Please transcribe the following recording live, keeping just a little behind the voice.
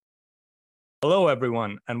Hello,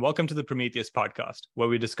 everyone, and welcome to the Prometheus Podcast, where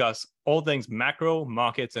we discuss all things macro,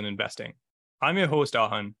 markets, and investing. I'm your host,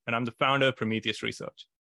 Ahan, and I'm the founder of Prometheus Research.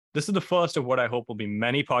 This is the first of what I hope will be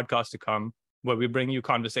many podcasts to come, where we bring you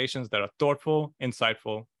conversations that are thoughtful,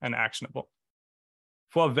 insightful, and actionable.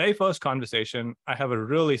 For our very first conversation, I have a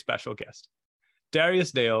really special guest,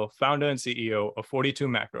 Darius Dale, founder and CEO of 42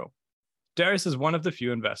 Macro. Darius is one of the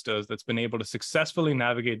few investors that's been able to successfully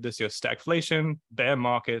navigate this year's stagflation, bear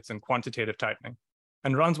markets, and quantitative tightening,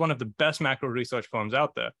 and runs one of the best macro research firms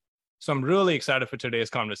out there. So I'm really excited for today's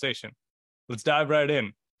conversation. Let's dive right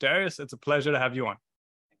in. Darius, it's a pleasure to have you on.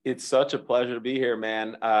 It's such a pleasure to be here,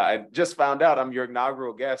 man. I just found out I'm your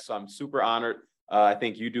inaugural guest, so I'm super honored. I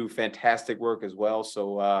think you do fantastic work as well.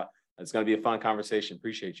 So it's going to be a fun conversation.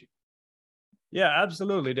 Appreciate you. Yeah,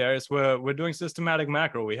 absolutely, Darius. We're doing systematic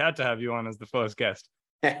macro. We had to have you on as the first guest.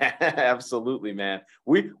 Absolutely, man.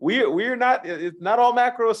 We're not. It's not all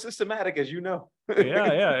macro systematic, as you know.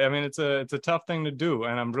 yeah. I mean, it's a tough thing to do,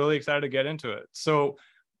 and I'm really excited to get into it. So,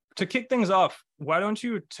 to kick things off, why don't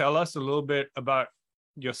you tell us a little bit about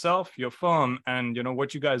yourself, your firm, and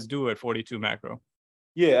what you guys do at 42 Macro?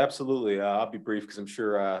 Yeah, absolutely. I'll be brief because I'm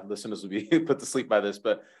sure listeners will be put to sleep by this.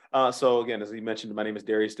 But so again, as you mentioned, my name is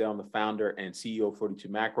Darius Dale. I'm the founder and CEO of 42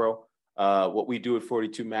 Macro. What we do at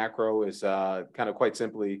 42 Macro is kind of quite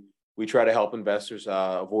simply, we try to help investors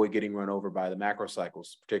avoid getting run over by the macro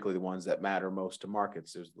cycles, particularly the ones that matter most to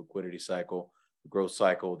markets. There's the liquidity cycle, the growth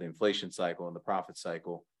cycle, the inflation cycle, and the profit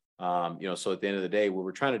cycle. So at the end of the day, what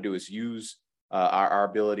we're trying to do is use our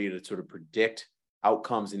ability to sort of predict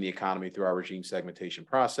outcomes in the economy through our regime segmentation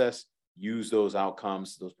process, use those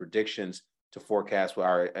outcomes, those predictions to forecast what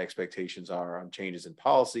our expectations are on changes in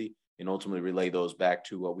policy, and ultimately relay those back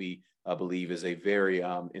to what we believe is a very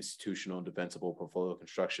institutional and defensible portfolio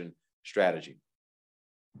construction strategy.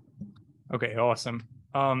 Okay, awesome.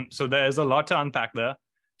 So there's a lot to unpack there.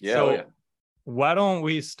 Yeah. Why don't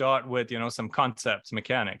we start with, some concepts,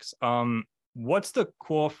 mechanics? What's the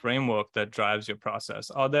core framework that drives your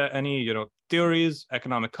process? Are there any, theories,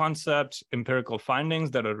 economic concepts, empirical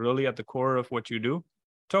findings that are really at the core of what you do?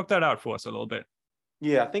 Talk that out for us a little bit.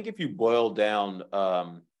 Yeah, I think if you boil down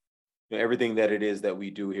everything that it is that we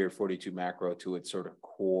do here at 42 Macro to its sort of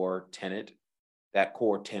core tenet, that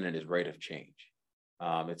core tenet is rate of change.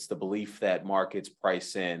 It's the belief that markets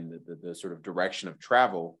price in the sort of direction of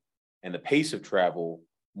travel and the pace of travel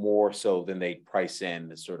more so than they price in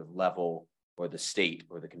the sort of level or the state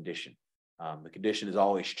or the condition. The condition is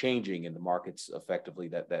always changing, and the markets effectively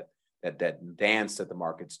that dance that the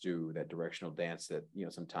markets do, that directional dance that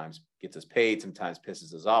sometimes gets us paid, sometimes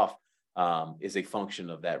pisses us off, is a function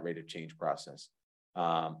of that rate of change process.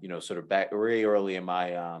 Sort of back very early in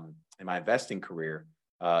my investing career,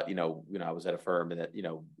 I was at a firm that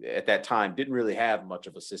at that time didn't really have much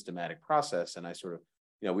of a systematic process, and I sort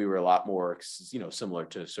of we were a lot more similar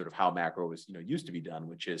to sort of how macro was used to be done,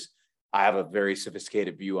 which is I have a very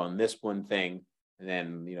sophisticated view on this one thing, and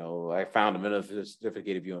then I found a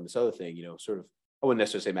sophisticated view on this other thing. Sort of I wouldn't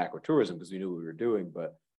necessarily say macro tourism because we knew what we were doing,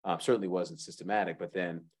 but certainly wasn't systematic. But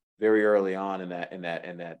then very early on in that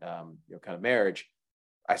kind of marriage,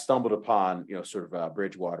 I stumbled upon sort of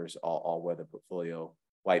Bridgewater's all-weather portfolio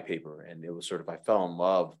white paper, and it was sort of I fell in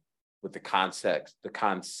love with the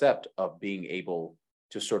concept of being able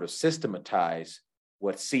to sort of systematize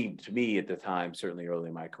what seemed to me at the time, certainly early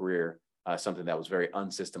in my career, something that was very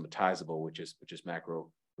unsystematizable, which is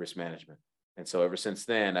macro risk management. And so ever since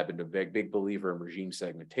then, I've been a big believer in regime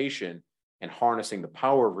segmentation and harnessing the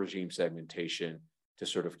power of regime segmentation to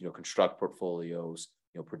sort of construct portfolios,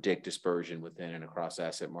 predict dispersion within and across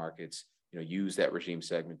asset markets, use that regime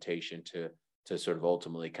segmentation to sort of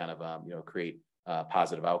ultimately kind of create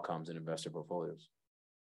positive outcomes in investor portfolios.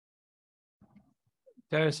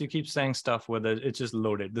 Darius, you keep saying stuff with it. It's just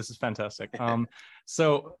loaded. This is fantastic.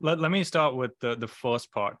 So let me start with the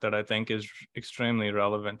first part that I think is extremely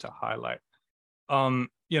relevant to highlight.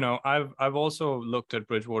 I've also looked at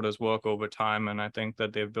Bridgewater's work over time, and I think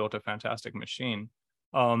that they've built a fantastic machine.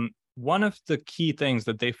 One of the key things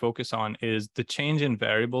that they focus on is the change in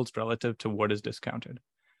variables relative to what is discounted.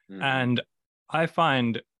 Mm-hmm. And I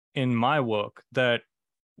find in my work that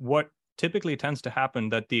what typically tends to happen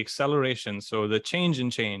that the acceleration, so the change in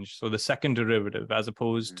change, so the second derivative as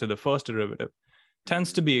opposed to the first derivative,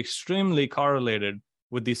 tends to be extremely correlated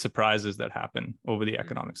with the surprises that happen over the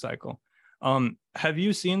economic cycle. Have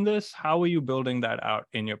you seen this? How are you building that out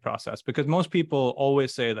in your process? Because most people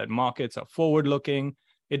always say that markets are forward-looking.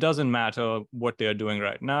 It doesn't matter what they're doing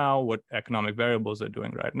right now, what economic variables they're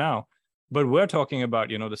doing right now. But we're talking about,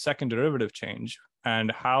 the second derivative change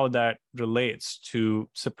and how that relates to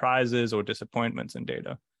surprises or disappointments in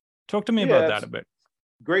data. Talk to me about Yeah, that a bit.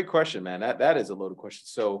 great question, man. That is a loaded question.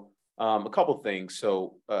 So, a couple things.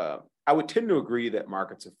 So, I would tend to agree that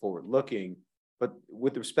markets are forward looking, but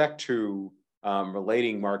with respect to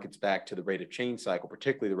relating markets back to the rate of change cycle,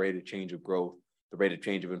 particularly the rate of change of growth, the rate of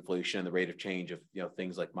change of inflation, the rate of change of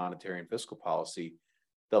things like monetary and fiscal policy,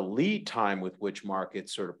 the lead time with which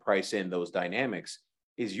markets sort of price in those dynamics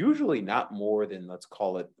is usually not more than, let's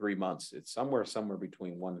call it, 3 months. It's somewhere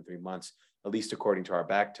between 1 and 3 months, at least according to our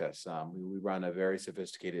back tests. We run a very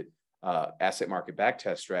sophisticated asset market back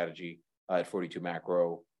test strategy at 42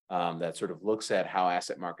 Macro that sort of looks at how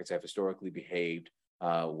asset markets have historically behaved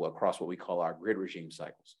across what we call our grid regime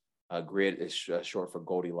cycles. Grid is short for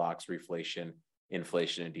Goldilocks, reflation,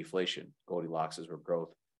 inflation, and deflation. Goldilocks is where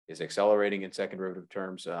growth is accelerating in second derivative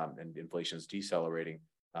terms, and inflation is decelerating.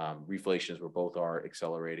 Reflation is where both are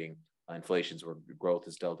accelerating. Inflation is where growth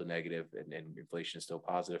is delta negative and inflation is still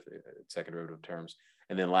positive in second derivative terms.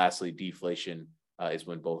 And then lastly, deflation is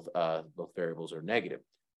when both variables are negative.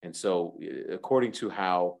 And so, according to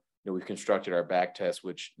how we've constructed our back test,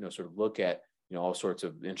 which sort of look at all sorts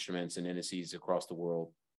of instruments and indices across the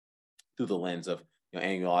world through the lens of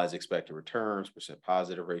annualized expected returns, percent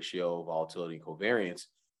positive ratio, volatility, and covariance,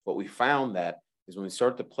 what we found that is when we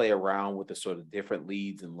start to play around with the sort of different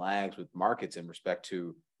leads and lags with markets in respect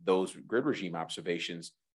to those grid regime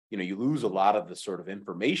observations, you lose a lot of the sort of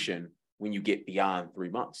information when you get beyond 3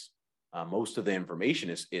 months. Most of the information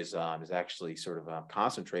is actually sort of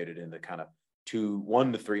concentrated in the kind of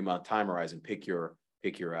 1 to 3 month time horizon. Pick your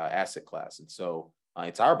asset class, and so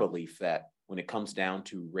it's our belief that when it comes down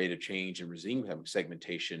to rate of change and regime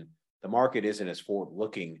segmentation, the market isn't as forward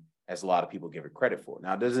looking as a lot of people give it credit for.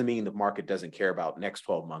 Now, it doesn't mean the market doesn't care about next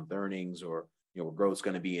 12-month earnings or where growth's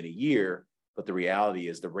going to be in a year, but the reality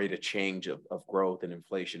is the rate of change of growth and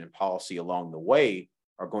inflation and policy along the way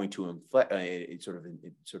are going to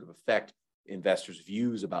sort of affect investors'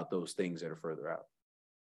 views about those things that are further out.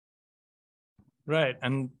 Right.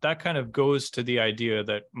 And that kind of goes to the idea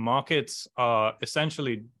that markets are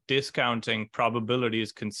essentially discounting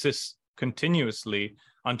probabilities continuously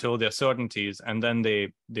until they're certainties, and then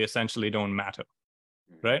they essentially don't matter.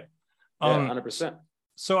 Right? Yeah, 100%.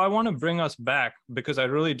 So I want to bring us back, because I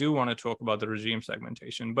really do want to talk about the regime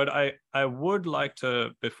segmentation. But I would like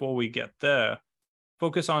to, before we get there,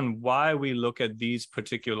 focus on why we look at these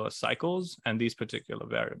particular cycles and these particular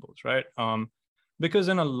variables, right? Because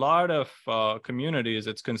in a lot of communities,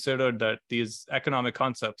 it's considered that these economic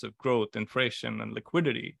concepts of growth, inflation, and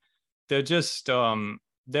liquidity, they're just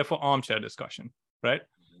they're for armchair discussion, right?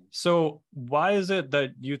 So why is it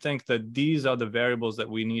that you think that these are the variables that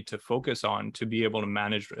we need to focus on to be able to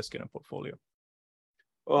manage risk in a portfolio?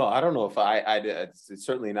 Well, I don't know if it's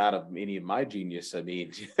certainly not of any of my genius. I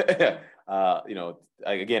mean,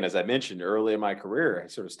 again, as I mentioned early in my career, I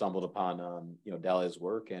sort of stumbled upon, Dalia's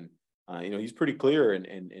work, and he's pretty clear.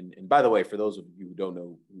 And by the way, for those of you who don't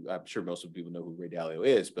know, I'm sure most of the people know who Ray Dalio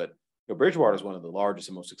is, but Bridgewater is one of the largest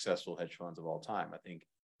and most successful hedge funds of all time. I think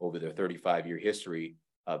over their 35-year history,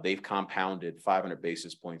 they've compounded 500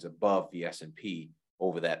 basis points above the S&P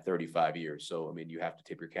over that 35 years. So, I mean, you have to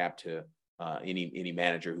tip your cap to any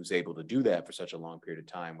manager who's able to do that for such a long period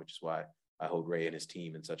of time, which is why I hold Ray and his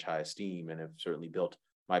team in such high esteem, and have certainly built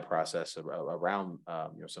my process around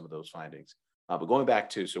some of those findings. But going back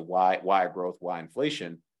to why growth, why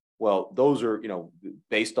inflation? Well, those are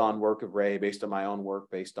based on work of Ray, based on my own work,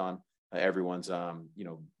 based on everyone's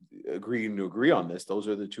agreeing to agree on this. Those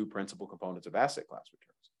are the two principal components of asset class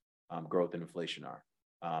returns. Growth and inflation are.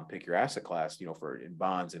 Pick your asset class. For in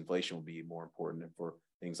bonds, inflation will be more important, and for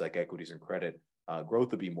things like equities and credit,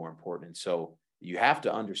 growth will be more important. And so you have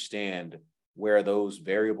to understand where those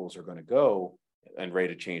variables are going to go and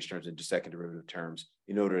rate of change terms into second derivative terms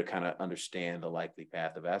in order to kind of understand the likely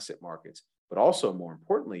path of asset markets. But also, more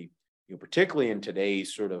importantly, particularly in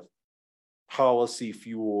today's sort of policy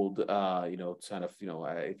fueled,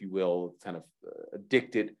 if you will, kind of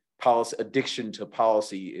addiction to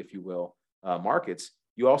policy, if you will, markets,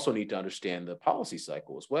 you also need to understand the policy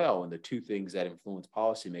cycle as well. And the two things that influence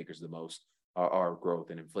policymakers the most are growth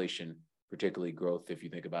and inflation, particularly growth, if you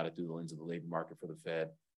think about it through the lens of the labor market for the Fed,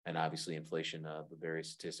 and obviously inflation, the various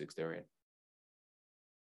statistics therein.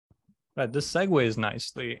 Right. This segues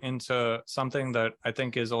nicely into something that I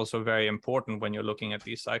think is also very important when you're looking at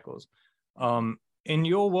these cycles. In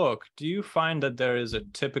your work, do you find that there is a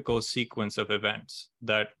typical sequence of events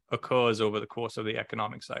that occurs over the course of the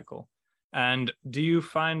economic cycle? And do you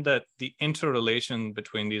find that the interrelation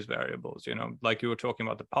between these variables, like you were talking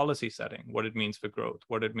about the policy setting, what it means for growth,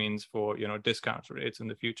 what it means for, discount rates in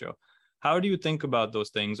the future, How do you think about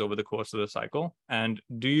those things over the course of the cycle? And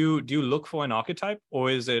do you look for an archetype,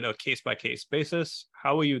 or is it a case by case basis?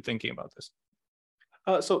 How are you thinking about this?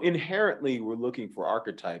 So inherently, we're looking for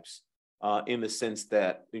archetypes in the sense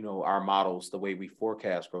that, our models, the way we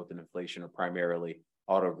forecast growth and inflation, are primarily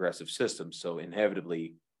autoregressive systems. So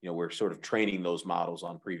inevitably, we're sort of training those models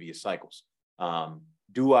on previous cycles.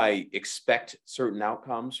 Do I expect certain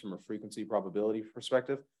outcomes from a frequency probability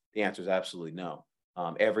perspective? The answer is absolutely no.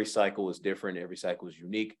 Every cycle is different. Every cycle is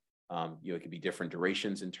unique. It could be different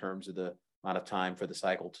durations in terms of the amount of time for the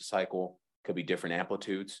cycle to cycle. Could be different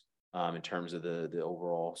amplitudes in terms of the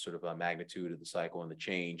overall sort of magnitude of the cycle and the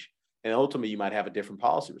change. And ultimately, you might have a different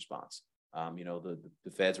policy response. The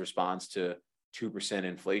Fed's response to 2%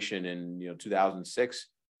 inflation in 2006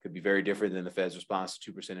 could be very different than the Fed's response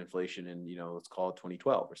to 2% inflation in let's call it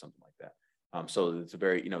 2012 or something like that. So it's a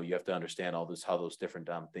very you have to understand all this, how those different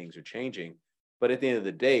things are changing. But at the end of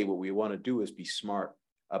the day, what we want to do is be smart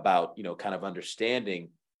about kind of understanding,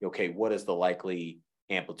 okay, what is the likely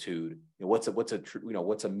amplitude? What's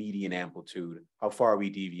a median amplitude? How far are we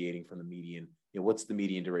deviating from the median? What's the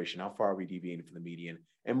median duration? How far are we deviating from the median?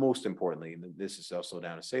 And most importantly, and this is, I'll slow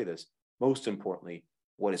down to say this, most importantly,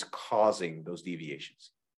 what is causing those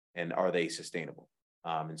deviations, and are they sustainable?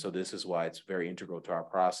 And so this is why it's very integral to our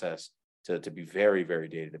process to be very, very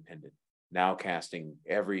data dependent. Now casting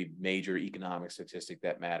every major economic statistic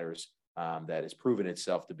that matters, that has proven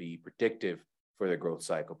itself to be predictive for the growth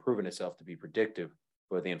cycle, proven itself to be predictive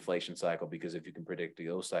for the inflation cycle, because if you can predict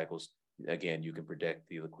those cycles, again, you can predict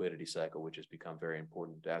the liquidity cycle, which has become very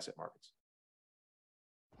important to asset markets.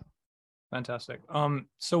 Fantastic.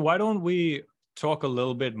 So why don't we talk a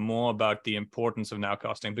little bit more about the importance of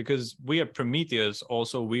nowcasting? Because we at Prometheus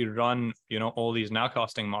also, we run, all these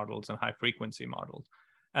nowcasting models and high frequency models.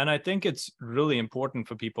 And I think it's really important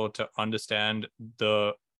for people to understand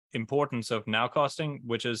the importance of nowcasting,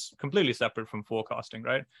 which is completely separate from forecasting,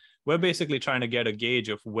 right? We're basically trying to get a gauge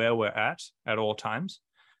of where we're at all times.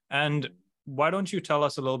 And why don't you tell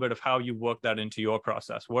us a little bit of how you work that into your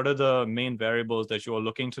process? What are the main variables that you're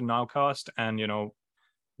looking to nowcast? And,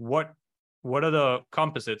 what are the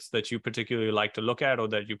composites that you particularly like to look at or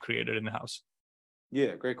that you created in-house?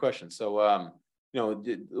 Yeah, great question. So,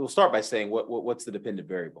 we'll start by saying what's the dependent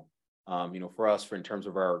variable? For us, in terms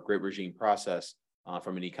of our great regime process,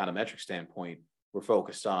 from an econometric standpoint, we're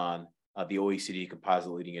focused on the OECD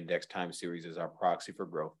Composite Leading Index time series as our proxy for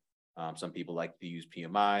growth. Some people like to use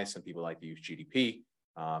PMI, some people like to use GDP.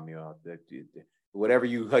 Whatever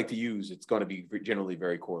you like to use, it's going to be generally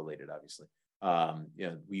very correlated, obviously.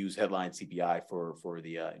 We use headline CPI for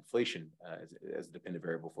the inflation as a dependent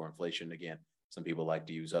variable for inflation. Again, some people like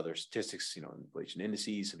to use other statistics, inflation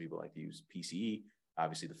indices. Some people like to use PCE.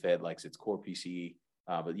 Obviously, the Fed likes its core PCE,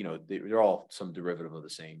 but they're all some derivative of the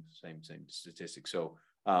same statistic. So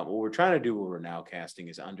what we're trying to do when we're now casting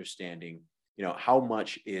is understanding, how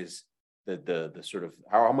much is the sort of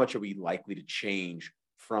how much are we likely to change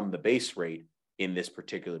from the base rate in this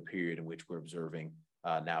particular period in which we're observing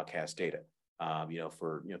nowcast data.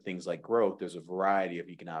 For things like growth, there's a variety of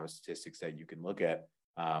economic statistics that you can look at,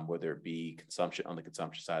 whether it be consumption on the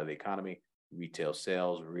consumption side of the economy, retail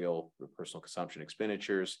sales, real personal consumption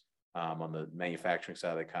expenditures. On the manufacturing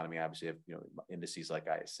side of the economy, obviously you have indices like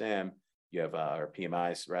ISM, you have or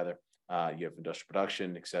PMIs rather, you have industrial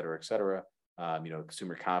production, et cetera, et cetera.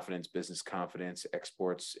 Consumer confidence, business confidence,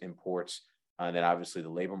 exports, imports, and then obviously the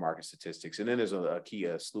labor market statistics. And then there's a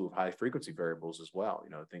slew of high frequency variables as well.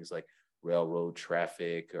 Things like railroad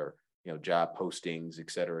traffic or job postings,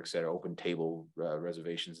 et cetera, open table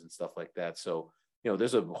reservations and stuff like that. So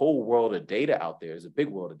there's a whole world of data out there. There's a big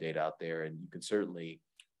world of data out there, and you can certainly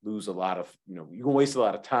lose a lot of you can waste a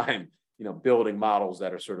lot of time building models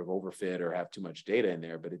that are sort of overfit or have too much data in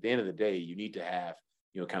there. But at the end of the day, you need to have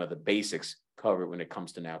kind of the basics covered when it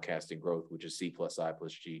comes to nowcasting growth, which is C plus I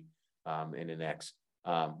plus G and an X.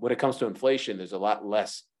 When it comes to inflation, there's a lot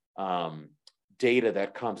less data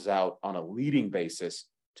that comes out on a leading basis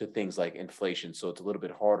to things like inflation. So it's a little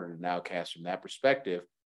bit harder to nowcast from that perspective.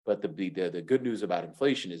 But the good news about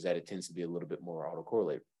inflation is that it tends to be a little bit more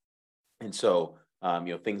autocorrelated. And so,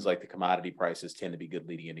 things like the commodity prices tend to be good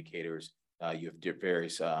leading indicators. You have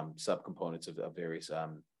various subcomponents of various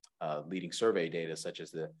leading survey data, such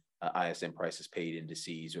as the ISM prices paid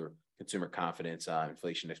indices or consumer confidence,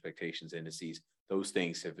 inflation expectations indices. Those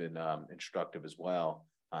things have been instructive as well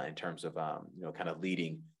in terms of kind of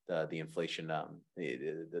leading the inflation,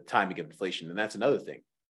 the timing of inflation. And that's another thing,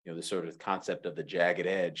 the sort of concept of the jagged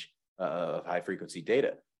edge of high frequency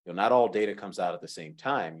data. Not all data comes out at the same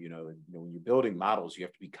time. When you're building models, you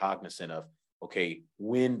have to be cognizant of okay,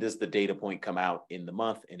 when does the data point come out in the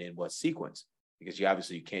month and in what sequence? Because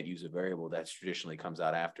you can't use a variable that traditionally comes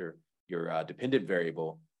out after your dependent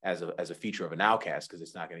variable as a feature of a nowcast, because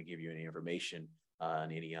it's not going to give you any information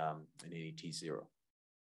in any T0.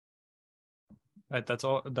 Right, that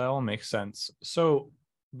all makes sense. So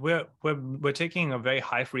we're taking a very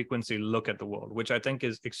high frequency look at the world, which I think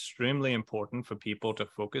is extremely important for people to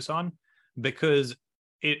focus on, because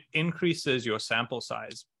it increases your sample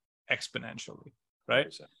size exponentially, right?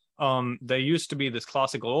 100%. There used to be this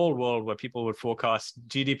classical old world where people would forecast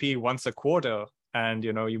GDP once a quarter, and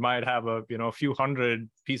you might have a few hundred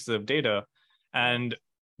pieces of data, and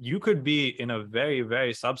you could be in a very,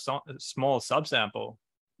 very small subsample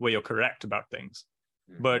where you're correct about things.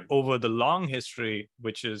 Mm-hmm. But over the long history,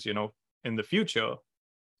 which is in the future,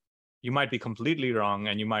 you might be completely wrong,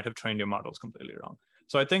 and you might have trained your models completely wrong.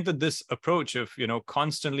 So I think that this approach of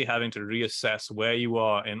constantly having to reassess where you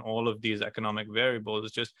are in all of these economic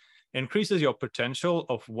variables just increases your potential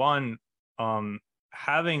of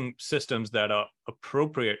having systems that are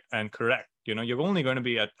appropriate and correct. You're only going to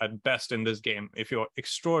be at best in this game if you're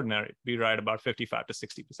extraordinary, be right about 55 to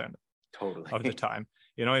 60% totally of the time.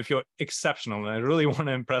 If you're exceptional, and I really want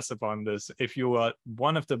to impress upon this, if you are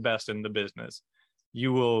one of the best in the business,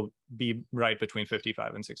 you will be right between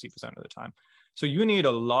 55 and 60% of the time. So you need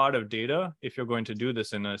a lot of data if you're going to do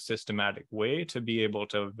this in a systematic way to be able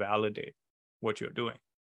to validate what you're doing.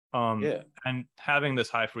 And having this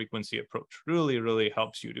high frequency approach really, really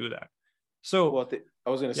helps you do that. So I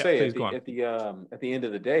was going to say at the end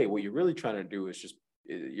of the day, what you're really trying to do is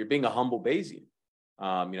you're being a humble Bayesian.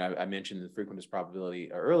 I mentioned the frequentist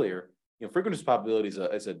probability earlier. Frequentist probability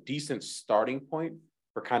is a decent starting point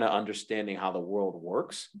for kind of understanding how the world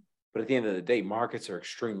works. But at the end of the day, markets are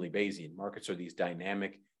extremely Bayesian. Markets are these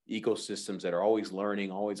dynamic ecosystems that are always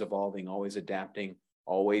learning, always evolving, always adapting,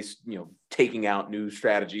 always taking out new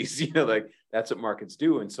strategies. Like that's what markets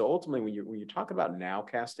do. And so ultimately, when you're talking about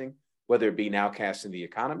nowcasting, whether it be nowcasting the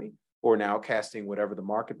economy or nowcasting whatever the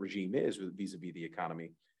market regime is vis-a-vis the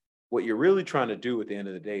economy, what you're really trying to do at the end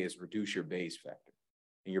of the day is reduce your Bayes factor.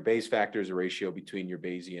 And your Bayes factor is a ratio between your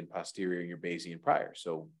Bayesian posterior and your Bayesian prior.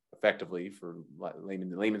 So effectively, for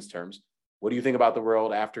layman's terms, what do you think about the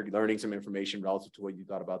world after learning some information relative to what you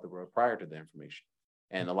thought about the world prior to the information?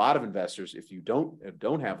 And a lot of investors, if you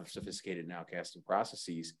don't have sophisticated nowcasting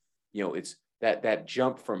processes, it's that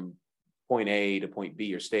jump from point A to point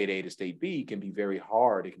B or state A to state B can be very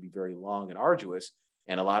hard. It can be very long and arduous.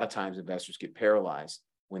 And a lot of times investors get paralyzed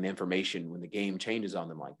when the game changes on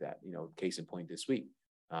them like that. Case in point this week.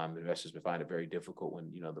 Investors find it very difficult when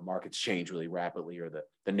the markets change really rapidly, or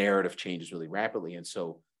the narrative changes really rapidly. And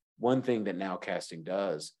so one thing that nowcasting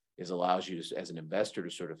does is allows you to, as an investor, to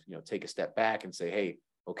sort of take a step back and say, hey,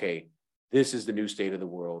 okay, this is the new state of the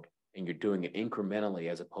world, and you're doing it incrementally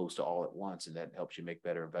as opposed to all at once, and that helps you make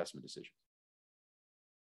better investment decisions.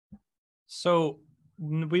 So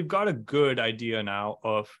we've got a good idea now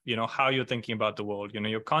of how you're thinking about the world.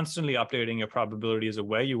 You're constantly updating your probabilities of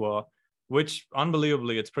where you are, which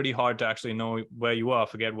unbelievably, it's pretty hard to actually know where you are,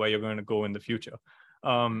 forget where you're going to go in the future.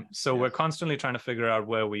 We're constantly trying to figure out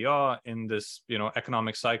where we are in this,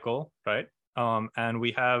 economic cycle, right? And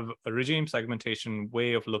we have a regime segmentation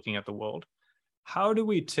way of looking at the world. How do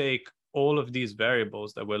we take all of these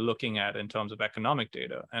variables that we're looking at in terms of economic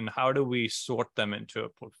data, and how do we sort them into a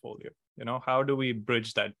portfolio? How do we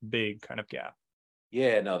bridge that big kind of gap?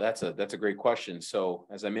 Yeah, no, that's a great question. So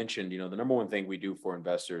as I mentioned, the number one thing we do for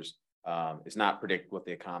investors is not predict what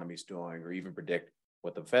the economy is doing, or even predict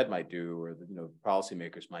what the Fed might do, or the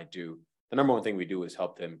policymakers might do. The number one thing we do is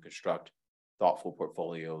help them construct thoughtful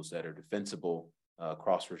portfolios that are defensible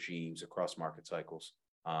across regimes, across market cycles,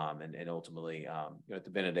 and ultimately, at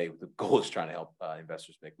the end of the day, the goal is trying to help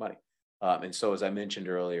investors make money. And so, as I mentioned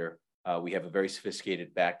earlier, we have a very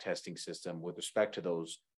sophisticated back testing system with respect to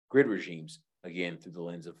those grid regimes, again, through the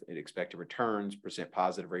lens of expected returns, percent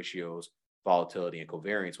positive ratios, volatility, and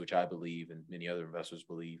covariance, which I believe, and many other investors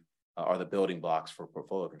believe, are the building blocks for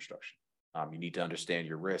portfolio construction. You need to understand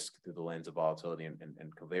your risk through the lens of volatility and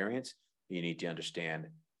covariance. You need to understand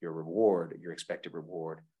your reward, your expected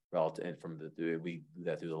reward, relative, and we do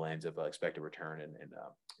that through the lens of expected return and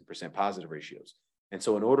percent positive ratios. And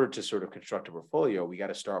so, in order to sort of construct a portfolio, we got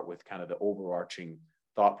to start with kind of the overarching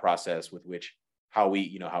thought process with which how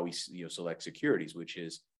we select securities, which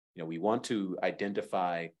is we want to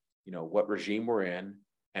identify what regime we're in,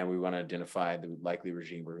 and we want to identify the likely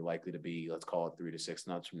regime we're likely to be, let's call it 3 to 6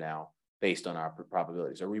 months from now, based on our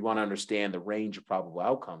probabilities. Or we want to understand the range of probable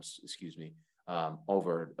outcomes,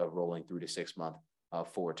 over a rolling 3 to 6 month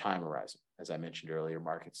forward time horizon. As I mentioned earlier,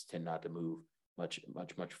 markets tend not to move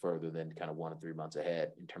much further than kind of 1 to 3 months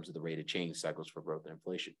ahead in terms of the rate of change cycles for growth and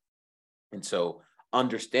inflation. And so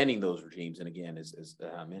understanding those regimes, and again, as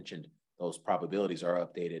I mentioned, those probabilities are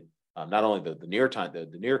updated, not only the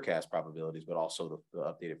nearcast probabilities, but also the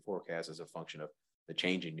updated forecast as a function of the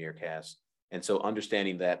changing nearcast. And so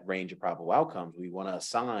understanding that range of probable outcomes, we want to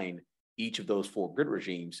assign each of those 4 grid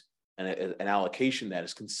regimes an allocation that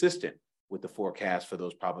is consistent with the forecast for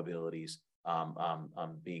those probabilities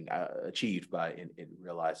being achieved by and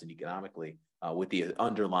realized and economically, with the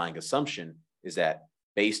underlying assumption is that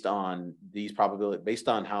based on these probabilities, based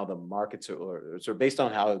on how the markets based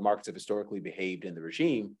on how the markets have historically behaved in the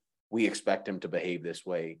regime, we expect them to behave this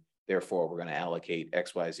way. Therefore, we're going to allocate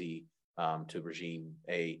XYZ to regime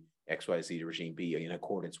A, XYZ to regime B in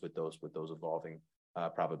accordance with those evolving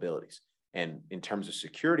probabilities. And in terms of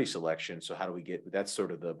security selection, so how do we get, that's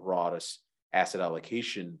sort of the broadest asset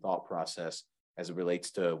allocation thought process as it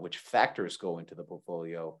relates to which factors go into the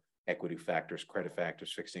portfolio: equity factors, credit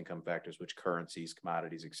factors, fixed income factors, which currencies,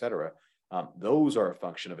 commodities, et cetera. Those are a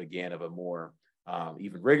function of, again, of a more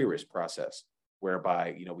even rigorous process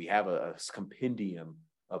whereby, we have a compendium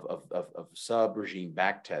of sub-regime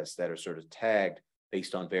back tests that are sort of tagged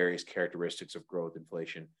based on various characteristics of growth,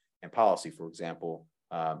 inflation, and policy. For example,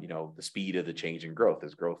 the speed of the change in growth.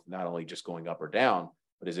 Is growth not only just going up or down,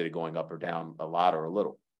 but is it going up or down a lot or a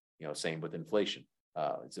little? Same with inflation.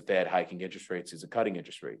 Is the Fed hiking interest rates? Is it cutting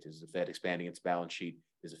interest rates? Is the Fed expanding its balance sheet?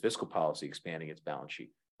 Is the fiscal policy expanding its balance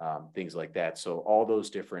sheet? Things like that. So all those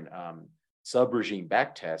different sub-regime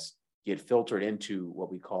back tests get filtered into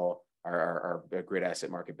what we call our grid asset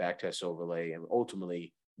market backtest overlay. And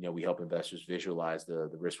ultimately, we help investors visualize the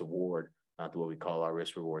risk reward through what we call our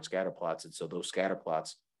risk reward scatter plots. And so those scatter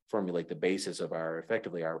plots formulate the basis of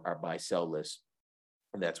our buy sell list.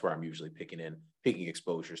 And that's where I'm usually picking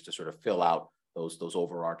exposures to sort of fill out those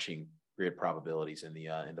overarching grid probabilities in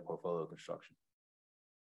the portfolio construction.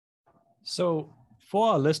 So for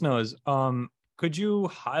our listeners, could you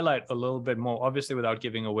highlight a little bit more, obviously without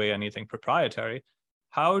giving away anything proprietary,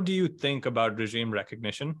 how do you think about regime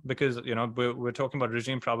recognition? Because, we're talking about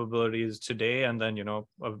regime probabilities today and then,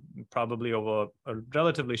 probably over a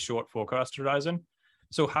relatively short forecast horizon.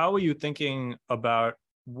 So how are you thinking about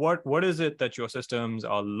what is it that your systems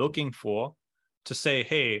are looking for to say,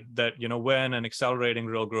 hey, that, we're in an accelerating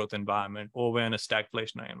real growth environment or we're in a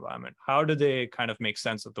stagflationary environment? How do they kind of make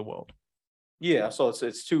sense of the world? Yeah, so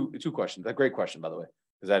it's two questions. A great question, by the way,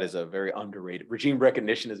 because that is a very underrated, regime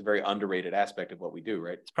recognition is a very underrated aspect of what we do,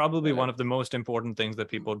 right? It's probably one of the most important things that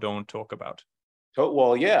people don't talk about.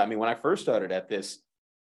 Well, yeah, I mean, when I first started at this,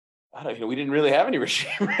 we didn't really have any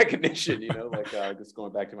regime recognition, just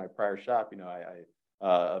going back to my prior shop,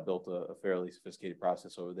 I built a fairly sophisticated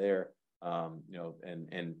process over there,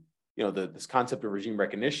 this concept of regime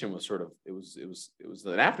recognition was sort of, it was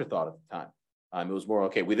an afterthought at the time. It was more,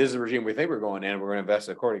 okay, this is the regime we think we're going in, we're going to invest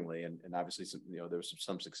accordingly. And obviously, there was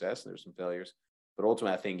some success, and there's some failures. But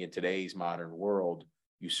ultimately, I think in today's modern world,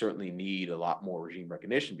 you certainly need a lot more regime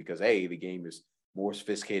recognition because the game is more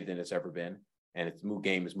sophisticated than it's ever been. And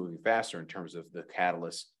game is moving faster in terms of the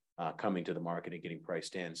catalysts coming to the market and getting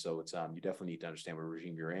priced in. So it's you definitely need to understand what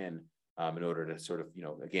regime you're in order to sort of,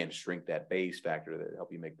 again, shrink that base factor that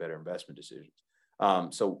help you make better investment decisions.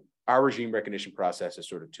 So our regime recognition process is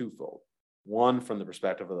sort of twofold. One, from the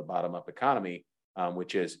perspective of the bottom-up economy,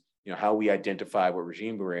 which is, how we identify what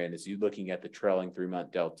regime we're in is you looking at the trailing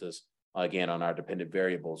 3-month deltas, again, on our dependent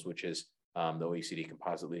variables, which is the OECD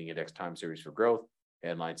Composite Leading Index Time Series for growth,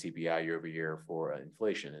 headline CPI year over year for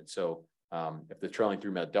inflation. And so if the trailing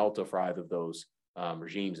 3-month delta for either of those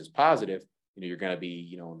regimes is positive, you're going to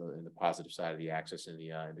be, in the positive side of the axis in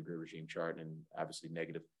the grid regime chart, and obviously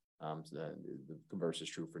negative. So the converse is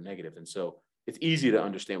true for negative. And so it's easy to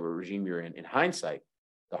understand what regime you're in hindsight.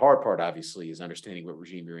 The hard part, obviously, is understanding what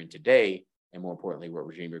regime you're in today, and more importantly, what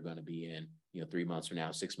regime you're going to be in, 3 months from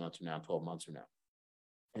now, 6 months from now, 12 months from now.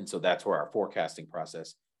 And so that's where our forecasting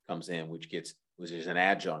process comes in, which is an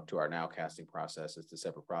adjunct to our nowcasting process. It's a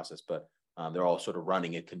separate process, but they're all sort of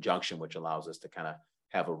running in conjunction, which allows us to kind of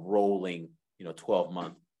have a rolling,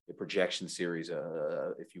 12-month projection series,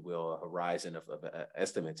 if you will, a horizon of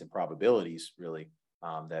estimates and probabilities, really,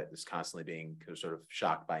 that is constantly being sort of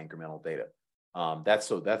shocked by incremental data.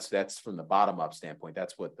 That's from the bottom up standpoint.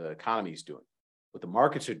 That's what the economy is doing. What the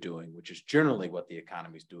markets are doing, which is generally what the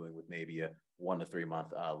economy is doing, with maybe a 1 to 3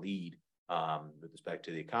 month lead with respect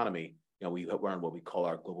to the economy. We run what we call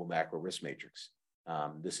our global macro risk matrix.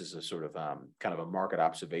 This is a sort of kind of a market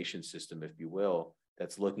observation system, if you will,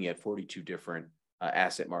 that's looking at 42 different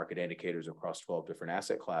asset market indicators across 12 different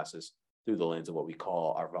asset classes through the lens of what we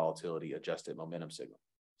call our volatility adjusted momentum signal.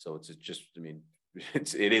 So it's just, I mean,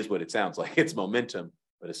 it is what it sounds like. It's momentum,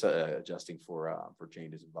 but it's adjusting for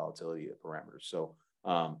changes in volatility parameters. So,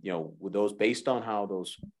 with those, based on how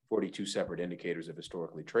those 42 separate indicators have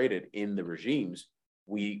historically traded in the regimes,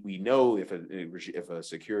 we know if a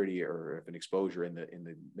security or if an exposure in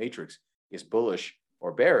the matrix is bullish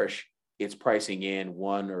or bearish, it's pricing in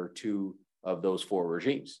one or two of those four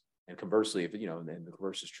regimes. And conversely, if and the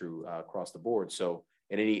reverse is true across the board. So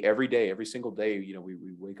every day, every single day, we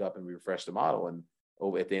wake up and we refresh the model, and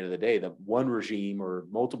at the end of the day, the one regime or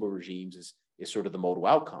multiple regimes is sort of the modal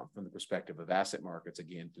outcome from the perspective of asset markets,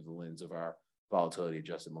 again, through the lens of our volatility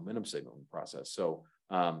adjusted momentum signaling process. So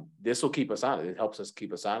this will keep us honest. It helps us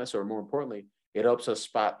keep us honest, or more importantly, it helps us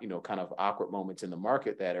spot, kind of awkward moments in the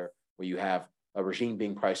market that are where you have a regime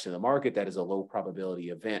being priced in the market that is a low probability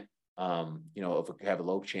event, if it have a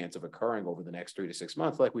low chance of occurring over the next 3 to 6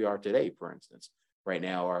 months, like we are today, for instance. Right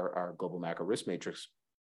now, our global macro risk matrix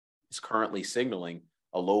is currently signaling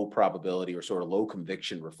a low probability or sort of low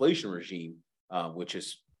conviction reflation regime, which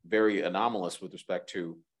is very anomalous with respect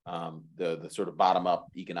to the sort of bottom up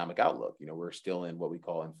economic outlook. We're still in what we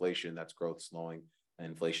call inflation, that's growth slowing and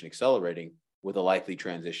inflation accelerating, with a likely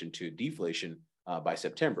transition to deflation by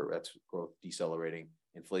September. That's growth decelerating,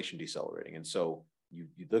 inflation decelerating. And so you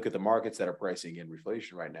look at the markets that are pricing in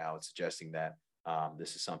reflation right now, it's suggesting that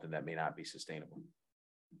this is something that may not be sustainable.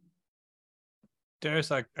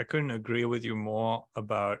 Darius, I couldn't agree with you more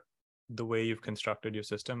about the way you've constructed your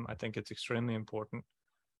system. I think it's extremely important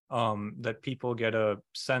that people get a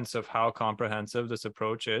sense of how comprehensive this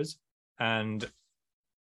approach is. And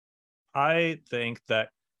I think that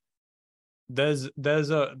there's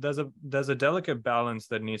a delicate balance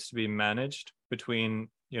that needs to be managed between,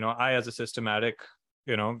 I as a systematic,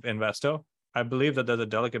 investor, I believe that there's a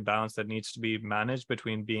delicate balance that needs to be managed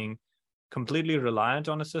between being completely reliant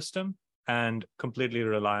on a system and completely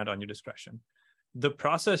reliant on your discretion. The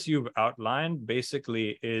process you've outlined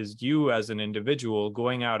basically is you as an individual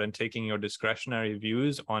going out and taking your discretionary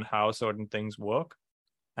views on how certain things work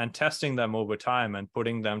and testing them over time and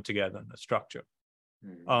putting them together in a structure.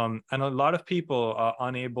 Mm-hmm. And a lot of people are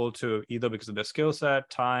unable to, either because of their skill set,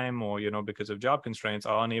 time, or, because of job constraints,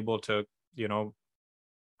 are unable to,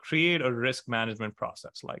 create a risk management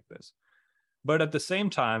process like this. But at the same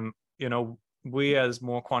time, we as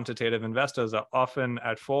more quantitative investors are often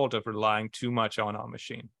at fault of relying too much on our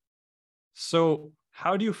machine. So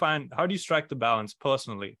how do you strike the balance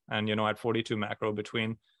personally and, at 42 Macro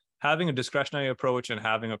between having a discretionary approach and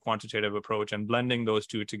having a quantitative approach and blending those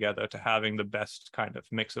two together to having the best kind of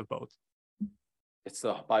mix of both? It's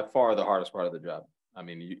by far the hardest part of the job. I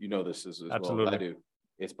mean, you know this as well as I do.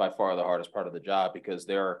 It's by far the hardest part of the job, because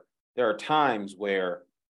there are times where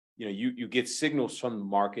you get signals from the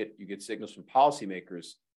market, you get signals from policymakers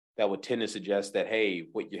that would tend to suggest that, hey,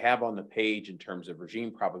 what you have on the page in terms of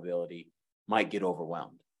regime probability might get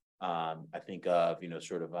overwhelmed. I think of,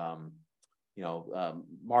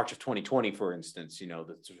 March of 2020, for instance,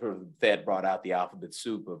 the sort of Fed brought out the alphabet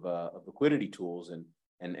soup of liquidity tools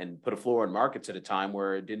and put a floor in markets at a time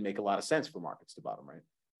where it didn't make a lot of sense for markets to bottom, right?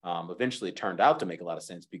 Eventually, it turned out to make a lot of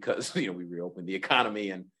sense because, we reopened the economy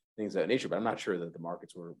and things of that nature, but I'm not sure that the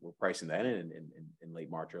markets were pricing that in late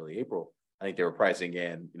March, early April. I think they were pricing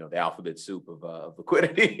in, the alphabet soup of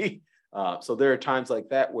liquidity. So there are times like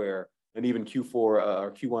that where, and even Q4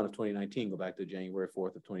 or Q1 of 2019, go back to January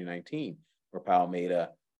 4th of 2019, where Powell made a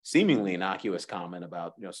seemingly innocuous comment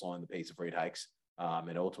about, slowing the pace of rate hikes.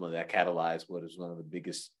 And ultimately that catalyzed what is one of the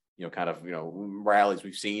biggest, rallies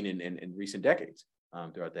we've seen in recent decades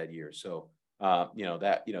throughout that year. So,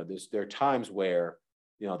 there are times where,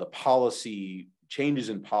 the policy changes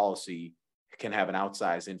in policy can have an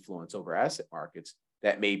outsized influence over asset markets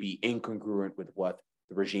that may be incongruent with what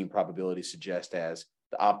the regime probability suggests as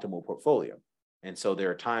the optimal portfolio. And so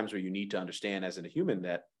there are times where you need to understand as a human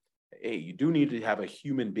that, hey, you do need to have a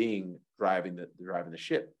human being driving the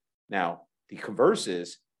ship. Now, the converse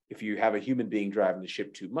is, if you have a human being driving the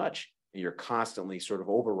ship too much and you're constantly sort of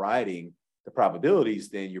overriding the probabilities,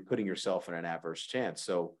 then you're putting yourself in an adverse chance.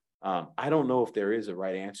 So I don't know if there is a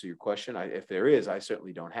right answer to your question. If there is, I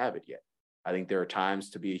certainly don't have it yet. I think there are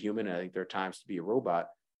times to be a human, and I think there are times to be a robot.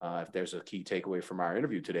 If there's a key takeaway from our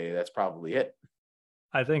interview today, that's probably it.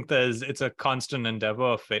 I think it's a constant endeavor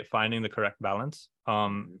of finding the correct balance,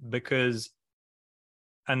 because,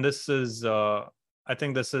 and this is, I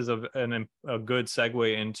think this is a good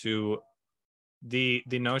segue into the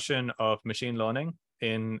notion of machine learning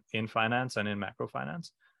in finance and in macro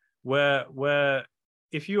finance, where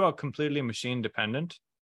if you are completely machine dependent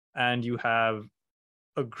and you have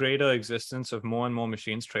a greater existence of more and more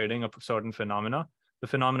machines trading a certain phenomena, the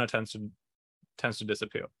phenomena tends tends to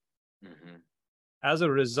disappear. Mm-hmm. As a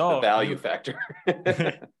The result, value factor.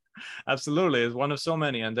 absolutely, is one of so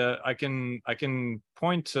many, and I can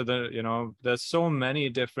point to there's so many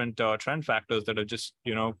different trend factors that are just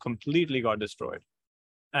completely got destroyed,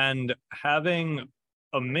 and having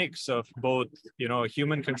a mix of both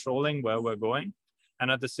human controlling where we're going,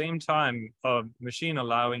 and at the same time a machine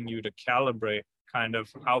allowing you to calibrate kind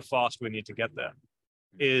of how fast we need to get there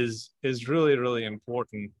is really, really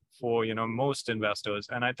important for most investors.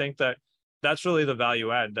 And I think that that's really the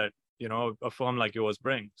value add that a firm like yours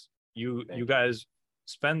brings. You guys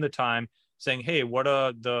spend the time saying, hey, what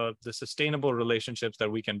are the sustainable relationships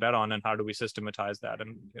that we can bet on, and how do we systematize that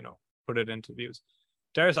and put it into views.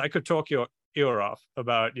 Darius, I could talk your ear off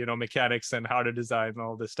about mechanics and how to design and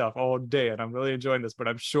all this stuff all day, and I'm really enjoying this, but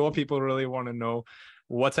I'm sure people really want to know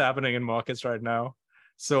what's happening in markets right now.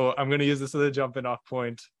 So I'm going to use this as a jumping off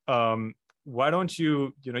point. Why don't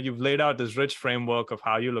you've laid out this rich framework of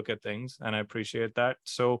how you look at things, and I appreciate that.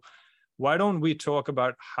 So why don't we talk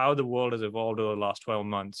about how the world has evolved over the last 12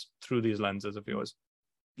 months through these lenses of yours?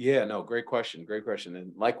 Yeah, no, great question.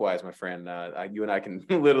 And likewise, my friend, you and I can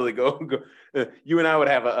literally go. You and I would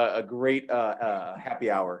have a great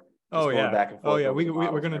happy hour. Just going back and forth.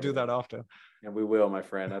 We're going to do that after. And we will, my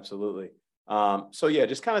friend, absolutely. So yeah,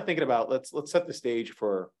 just kind of thinking about let's set the stage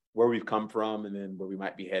for where we've come from and then where we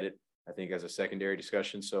might be headed, I think, as a secondary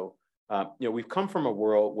discussion. So we've come from a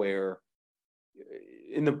world where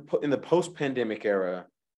in the post-pandemic era,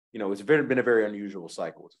 it's been a very unusual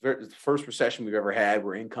cycle. It's the first recession we've ever had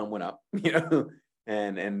where income went up,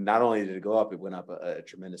 and not only did it go up, it went up a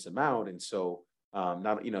tremendous amount. And so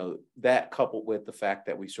that coupled with the fact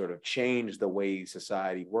that we sort of changed the way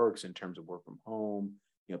society works in terms of work from home,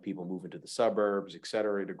 people moving to the suburbs, et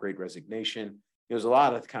cetera, the great resignation. There's a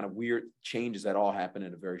lot of kind of weird changes that all happen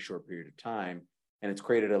in a very short period of time. And it's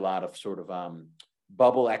created a lot of sort of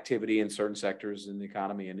bubble activity in certain sectors in the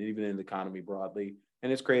economy and even in the economy broadly.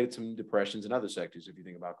 And it's created some depressions in other sectors, if you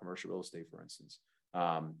think about commercial real estate, for instance.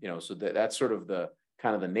 So that's sort of the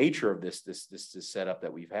kind of the nature of this setup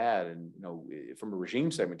that we've had. And from a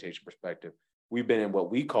regime segmentation perspective, we've been in what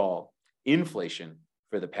we call inflation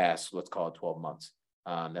for the past, let's call it 12 months.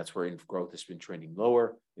 That's where growth has been trending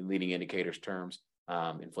lower in leading indicators terms.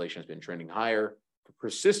 Inflation has been trending higher,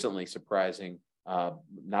 persistently surprising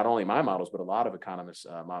not only my models, but a lot of economist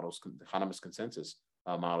consensus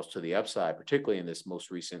models to the upside, particularly in this most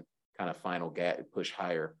recent kind of final push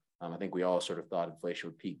higher. I think we all sort of thought inflation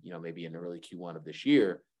would peak, maybe in early Q1 of this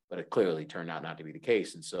year, but it clearly turned out not to be the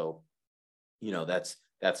case. And so,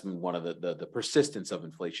 that's been one of the persistence of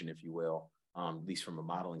inflation, if you will, at least from a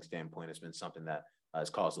modeling standpoint, has been something that has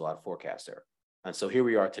caused a lot of forecast error. And so here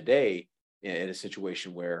we are today in a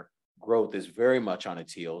situation where growth is very much on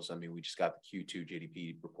its heels. I mean, we just got the Q2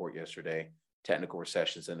 GDP report yesterday, technical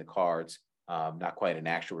recessions in the cards. Not quite an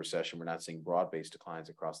actual recession. We're not seeing broad-based declines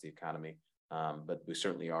across the economy, but we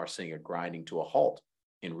certainly are seeing a grinding to a halt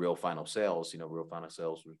in real final sales. Real final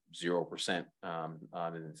sales were 0%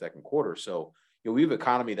 in the second quarter. So, we have an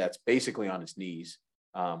economy that's basically on its knees.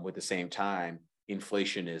 With the same time,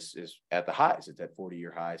 inflation is at the highs. It's at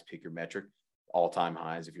 40-year highs. Pick your metric, all-time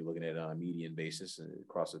highs if you're looking at it on a median basis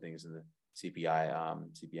across the things in the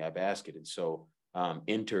CPI basket. And so,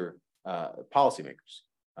 enter policymakers.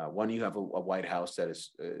 One, you have a White House that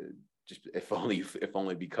is just if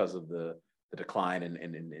only because of the decline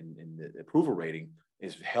in the approval rating,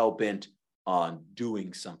 is hell bent on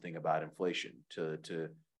doing something about inflation.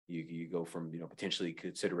 You go from potentially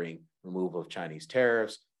considering removal of Chinese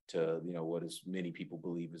tariffs to what is many people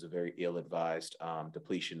believe is a very ill-advised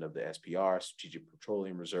depletion of the SPR, Strategic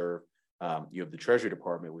Petroleum Reserve. You have the Treasury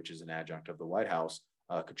Department, which is an adjunct of the White House,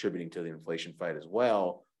 contributing to the inflation fight as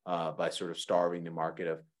well by sort of starving the market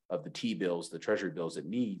of the T-bills, the Treasury bills it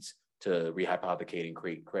needs to rehypothecate and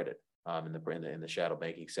create credit in the shadow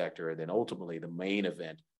banking sector. And then ultimately the main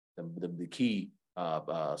event, the key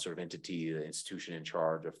sort of entity, the institution in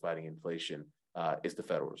charge of fighting inflation is the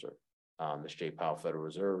Federal Reserve. The J. Powell Federal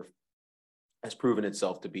Reserve has proven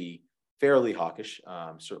itself to be fairly hawkish,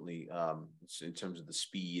 certainly in terms of the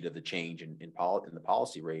speed of the change in the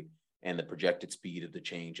policy rate and the projected speed of the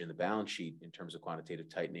change in the balance sheet in terms of quantitative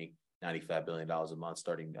tightening, $95 billion a month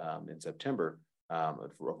starting in September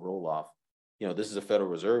of roll-off. This is a Federal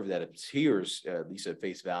Reserve that appears, at least at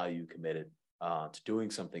face value, committed to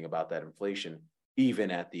doing something about that inflation,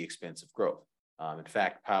 even at the expense of growth. In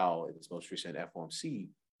fact, Powell, in his most recent FOMC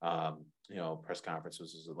press conference,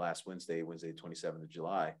 was last Wednesday, 27th of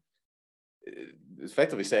July,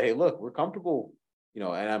 effectively said, hey, look, we're comfortable, and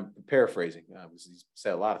I'm paraphrasing, he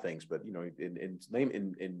said a lot of things, but, in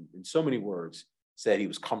so many words, said he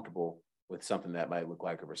was comfortable with something that might look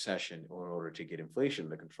like a recession in order to get inflation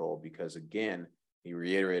under control. Because again, he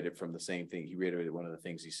reiterated from the same thing. He reiterated one of the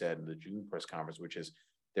things he said in the June press conference, which is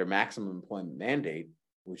their maximum employment mandate,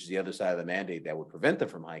 which is the other side of the mandate that would prevent them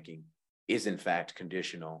from hiking, is in fact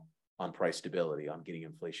conditional on price stability, on getting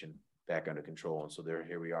inflation back under control. And so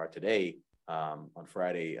here we are today, on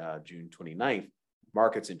Friday, June 29th.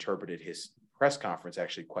 Markets interpreted his press conference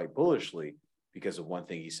actually quite bullishly because of one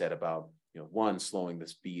thing he said about, one, slowing the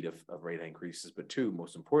speed of rate increases, but two,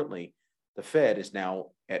 most importantly, the Fed is now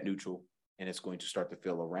at neutral, and it's going to start to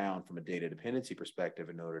feel around from a data dependency perspective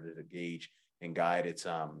in order to gauge and guide its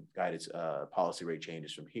policy rate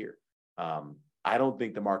changes from here. I don't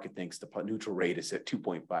think the market thinks the neutral rate is at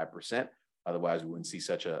 2.5%. Otherwise, we wouldn't see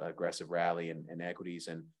such an aggressive rally in equities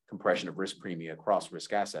and compression of risk premium across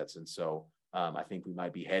risk assets. And so I think we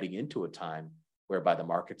might be heading into a time whereby the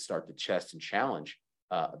markets start to test and challenge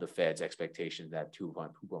the Fed's expectation that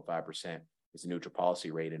 2.5% is a neutral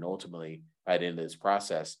policy rate. And ultimately, by the end of this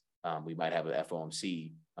process, we might have an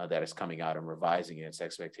FOMC that is coming out and revising its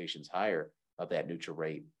expectations higher of that neutral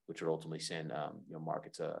rate, which would ultimately send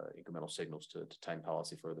markets incremental signals to tighten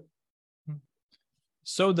policy further.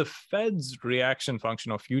 So the Fed's reaction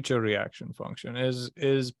function or future reaction function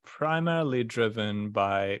is primarily driven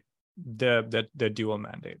by the dual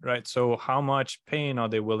mandate, right? So how much pain are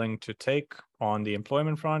they willing to take on the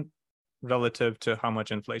employment front relative to how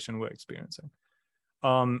much inflation we're experiencing?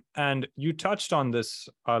 And you touched on this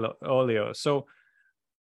earlier. So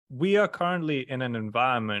we are currently in an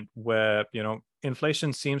environment where,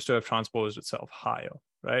 inflation seems to have transposed itself higher,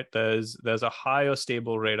 right? There's a higher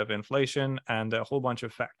stable rate of inflation, and there are a whole bunch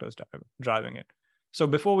of factors driving it. So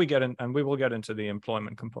before we get in, and we will get into the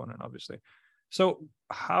employment component, obviously. So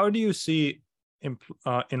how do you see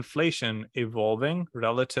inflation evolving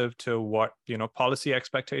relative to what, policy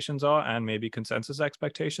expectations are and maybe consensus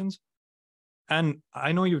expectations? And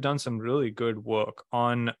I know you've done some really good work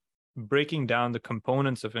on breaking down the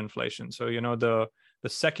components of inflation. So, the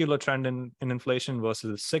secular trend in inflation versus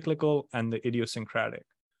the cyclical and the idiosyncratic.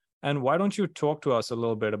 And why don't you talk to us a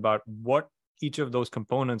little bit about what each of those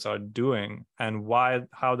components are doing and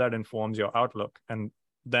how that informs your outlook, and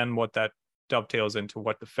then what that dovetails into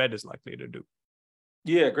what the Fed is likely to do?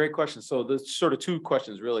 Yeah, great question. So there's sort of two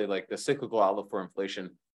questions, really, like the cyclical outlook for inflation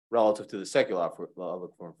relative to the secular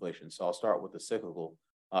outlook for inflation. So I'll start with the cyclical.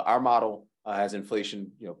 Our model has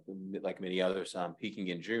inflation, like many others, peaking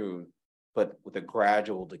in June, but with a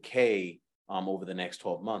gradual decay over the next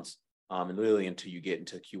 12 months, and really until you get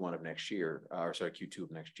into Q1 of next year, Q2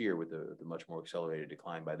 of next year, with the much more accelerated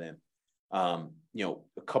decline by then. A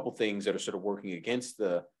couple things that are sort of working against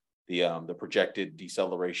the projected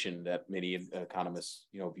deceleration that many economists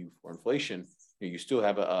view for inflation. You still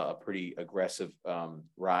have a pretty aggressive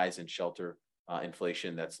rise in shelter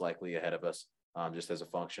inflation that's likely ahead of us, just as a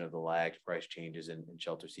function of the lagged price changes in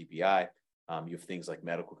shelter CPI. You have things like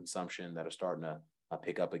medical consumption that are starting to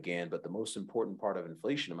pick up again. But the most important part of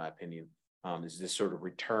inflation, in my opinion, is this sort of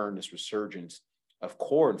this resurgence of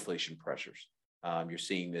core inflation pressures. You're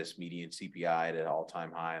seeing this median CPI at an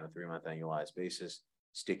all-time high on a 3-month annualized basis,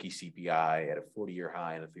 sticky CPI at a 40-year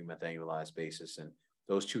high on a 3-month annualized basis. And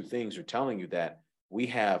those two things are telling you that we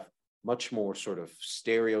have much more sort of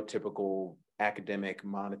stereotypical academic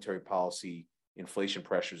monetary policy inflation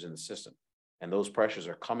pressures in the system. And those pressures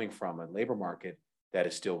are coming from a labor market that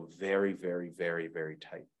is still very, very, very, very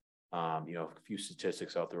tight. A few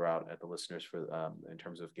statistics I'll throw out at the listeners for in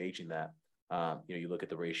terms of gauging that. You look at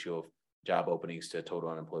the ratio of job openings to total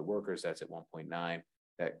unemployed workers, that's at 1.9.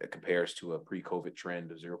 That compares to a pre-COVID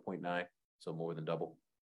trend of 0.9, so more than double.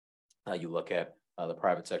 You look at the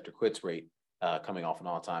private sector quits rate coming off an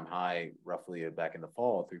all-time high, roughly back in the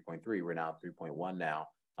fall, 3.3. We're now 3.1 now,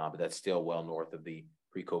 but that's still well north of the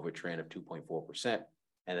pre-COVID trend of 2.4%.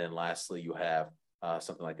 And then lastly, you have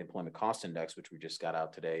something like the employment cost index, which we just got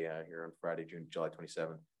out today here on Friday, July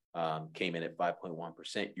 27th, came in at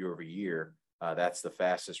 5.1% year over year. That's the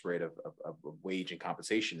fastest rate of wage and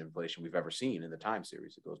compensation inflation we've ever seen in the time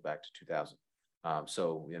series. It goes back to 2000.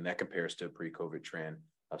 And that compares to a pre-COVID trend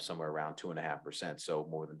of somewhere around 2.5%, so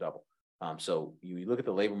more than double. So you look at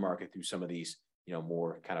the labor market through some of these,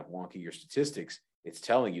 more kind of wonkier statistics. It's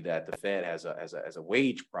telling you that the Fed has a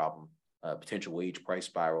wage problem, potential wage price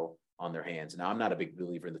spiral on their hands. Now, I'm not a big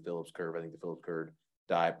believer in the Phillips curve. I think the Phillips curve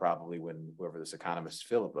died probably when whoever this economist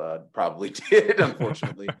Philip probably did,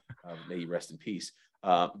 unfortunately. May he rest in peace.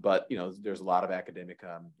 But there's a lot of academic,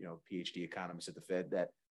 PhD economists at the Fed that,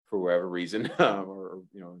 for whatever reason, are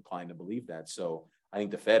inclined to believe that. So I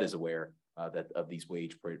think the Fed is aware that of these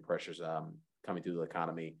wage pressures coming through the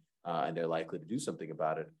economy, and they're likely to do something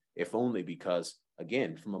about it. if only because,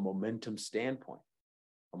 again, from a momentum standpoint,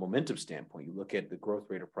 you look at the growth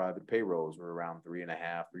rate of private payrolls, we're around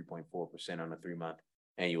 3.4% on a 3-month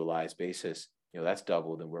annualized basis. That's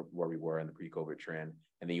double than where we were in the pre-COVID trend.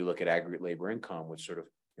 And then you look at aggregate labor income, which sort of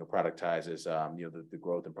productizes the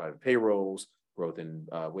growth in private payrolls, growth in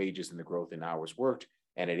wages, and the growth in hours worked.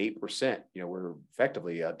 And at 8%, we're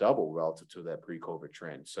effectively double relative to that pre-COVID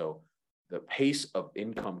trend. So the pace of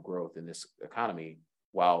income growth in this economy,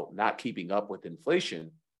 while not keeping up with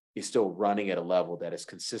inflation, is still running at a level that is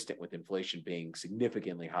consistent with inflation being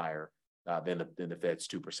significantly higher than the Fed's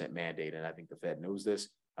 2% mandate. And I think the Fed knows this.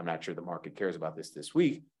 I'm not sure the market cares about this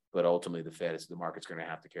week, but ultimately the market's going to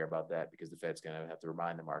have to care about that, because the Fed's going to have to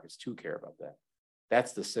remind the markets to care about that.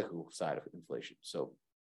 That's the cyclical side of inflation. So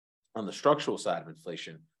on the structural side of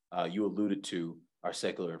inflation, you alluded to our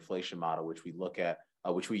secular inflation model, which we look at,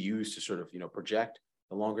 which we use to sort of project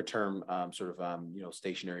the longer term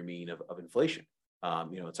stationary mean of inflation.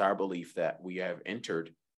 It's our belief that we have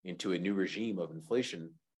entered into a new regime of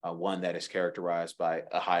inflation, one that is characterized by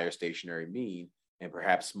a higher stationary mean and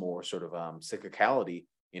perhaps more sort of cyclicality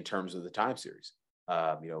in terms of the time series.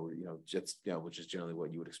 Which is generally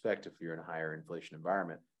what you would expect if you're in a higher inflation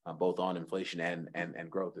environment, both on inflation and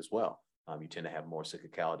growth as well. You tend to have more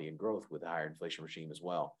cyclicality and growth with a higher inflation regime as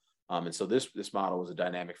well. And so this model is a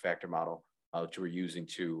dynamic factor model, which we're using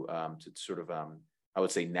to sort of I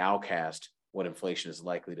would say nowcast what inflation is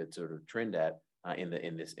likely to sort of trend at in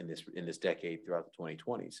this decade throughout the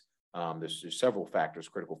 2020s. There's several factors,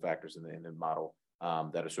 critical factors in the model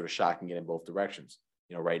that are sort of shocking it in both directions.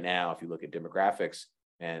 Right now, if you look at demographics,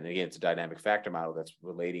 and again, it's a dynamic factor model that's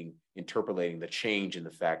interpolating the change in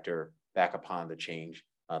the factor back upon the change,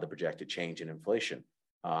 the projected change in inflation.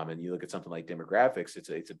 And you look at something like demographics,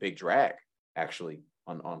 it's a big drag actually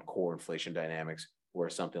on core inflation dynamics, where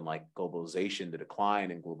something like globalization, the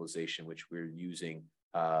decline in globalization, which we're using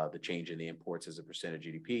the change in the imports as a percent of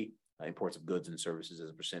GDP, imports of goods and services as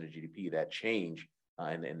a percent of GDP, that change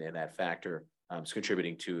and that factor is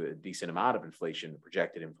contributing to a decent amount of inflation,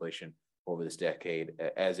 projected inflation over this decade,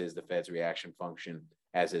 as is the Fed's reaction function,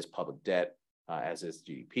 as is public debt, as is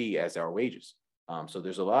GDP, as are wages. So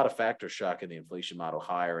there's a lot of factors shocking the inflation model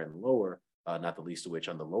higher and lower, not the least of which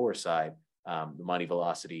on the lower side, the money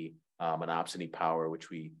velocity, monopsony power, which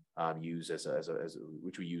we use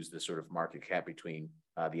which we use the sort of market cap between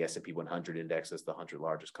the S&P 100 index, that's the 100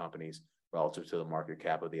 largest companies, relative to the market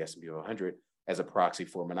cap of the S&P 100, as a proxy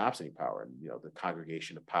for monopsony power, and the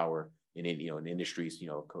congregation of power in industries,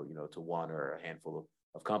 to one or a handful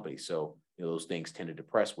of companies. So those things tend to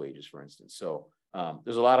depress wages, for instance. So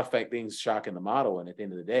there's a lot of things shocking the model, and at the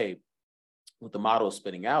end of the day, what the model is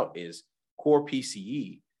spitting out is core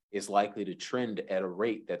PCE is likely to trend at a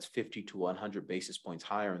rate that's 50 to 100 basis points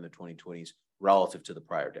higher in the 2020s relative to the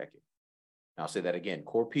prior decade. Now, I'll say that again,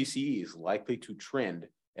 core PCE is likely to trend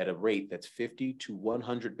at a rate that's 50 to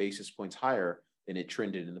 100 basis points higher than it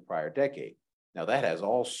trended in the prior decade. Now, that has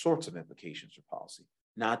all sorts of implications for policy,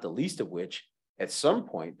 not the least of which, at some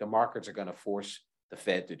point, the markets are going to force the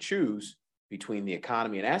Fed to choose between the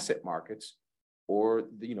economy and asset markets or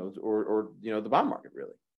the bond market,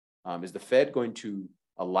 really. Is the Fed going to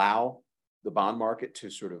allow the bond market to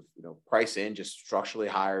sort of price in just structurally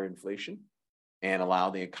higher inflation and allow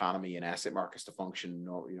the economy and asset markets to function,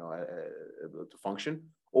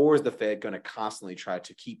 or is the Fed going to constantly try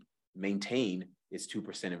to maintain its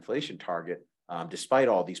 2% inflation target despite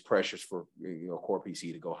all these pressures for core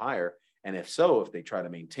PCE to go higher? And if they try to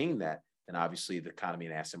maintain that, then obviously the economy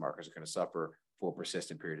and asset markets are going to suffer for a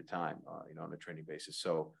persistent period of time, on a trending basis.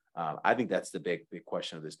 So I think that's the big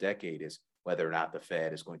question of this decade, is whether or not the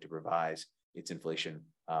Fed is going to revise its inflation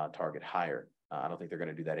target higher. I don't think they're going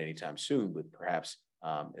to do that anytime soon, but perhaps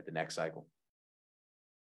at the next cycle.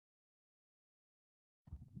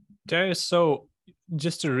 Darius, so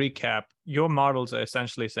just to recap, your models are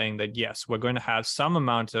essentially saying that, yes, we're going to have some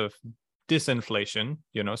amount of disinflation,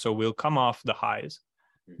 so we'll come off the highs,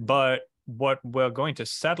 but what we're going to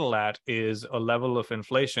settle at is a level of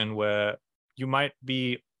inflation where you might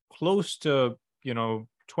be close to,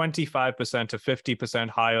 25% to 50%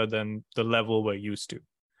 higher than the level we're used to.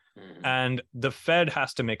 And the Fed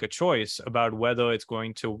has to make a choice about whether it's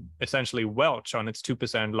going to essentially welch on its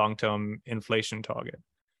 2% long-term inflation target.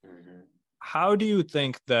 How do you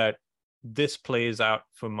think that this plays out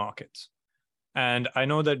for markets? And I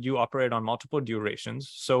know that you operate on multiple durations,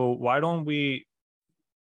 so why don't we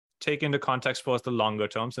take into context first the longer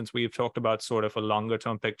term, since we've talked about sort of a longer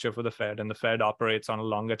term picture for the Fed, and the Fed operates on a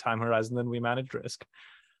longer time horizon than we manage risk.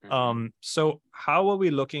 So how are we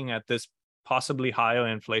looking at this possibly higher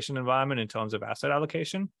inflation environment in terms of asset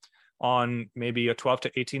allocation? on maybe a 12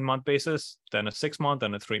 to 18 month basis than a 6 month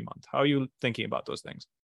and a 3 month? How are you thinking about those things?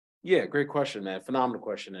 Yeah, great question, man. Phenomenal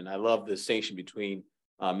question. And I love the distinction between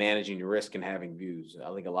managing your risk and having views.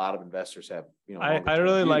 I think a lot of investors have, I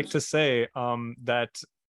really like to say that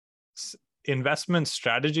investment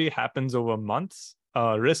strategy happens over months.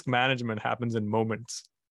 Risk management happens in moments.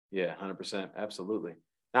 Yeah, 100%. Absolutely.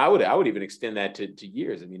 Now, I would even extend that to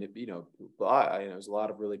years. I mean, if, there's a lot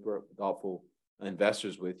of really thoughtful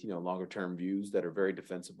investors with, longer term views that are very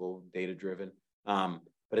defensible, data driven.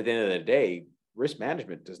 But at the end of the day, risk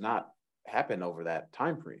management does not happen over that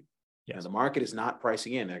time frame. Yes. And the market is not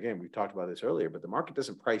pricing in. Again, we've talked about this earlier, but the market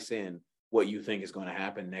doesn't price in what you think is going to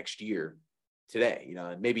happen next year today.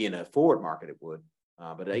 Maybe in a forward market it would.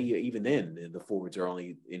 But even then, the forwards are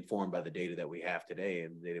only informed by the data that we have today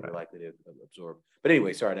and the data we're likely to absorb. But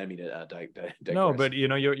anyway, sorry, I didn't mean to digress. No, but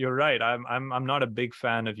you're right. I'm not a big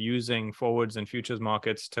fan of using forwards and futures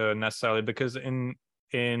markets to necessarily, because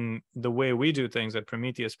in the way we do things at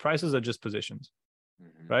Prometheus, prices are just positions,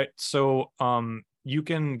 right? So you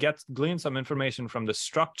can glean some information from the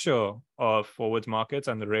structure of forwards markets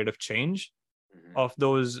and the rate of change of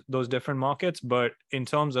those different markets, but in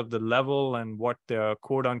terms of the level and what they're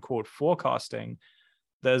quote unquote forecasting,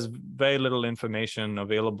 there's very little information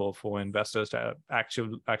available for investors to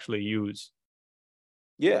actually use.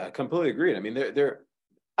 Yeah, I completely agree. I mean,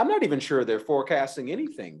 I'm not even sure they're forecasting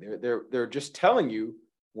anything. They're just telling you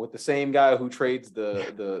what the same guy who trades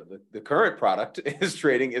the current product is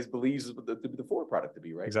trading believes the forward product to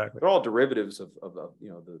be, right? Exactly. They're all derivatives of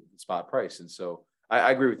the spot price, and so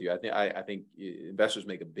I agree with you. I think investors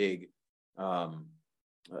make a big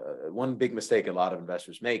one big mistake a lot of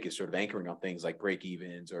investors make is sort of anchoring on things like break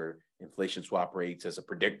evens or inflation swap rates as a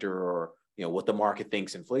predictor, or what the market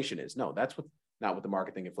thinks inflation is. No, that's not what the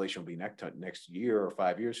market thinks inflation will be next year or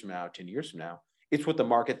 5 years from now, 10 years from now. It's what the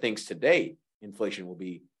market thinks today inflation will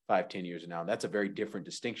be 5-10 years from now. That's a very different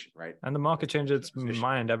distinction, right? And the market changes its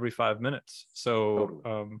mind every 5 minutes, so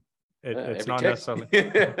totally. It's not necessarily.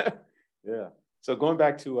 Yeah. So going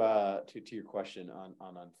back to your question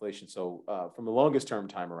on inflation. So from the longest term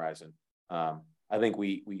time horizon, I think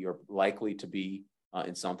we are likely to be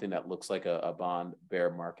in something that looks like a bond bear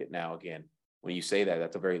market. Now, again, when you say that,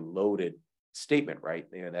 that's a very loaded statement, right?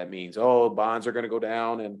 That means, bonds are going to go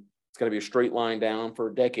down and it's going to be a straight line down for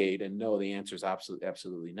a decade. And no, the answer is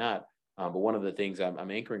absolutely not. But one of the things I'm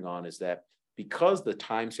anchoring on is that because the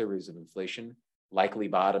time series of inflation likely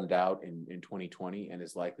bottomed out in 2020 and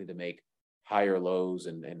is likely to make higher lows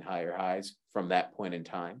and higher highs from that point in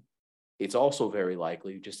time, it's also very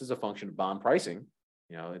likely, just as a function of bond pricing,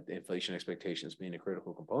 inflation expectations being a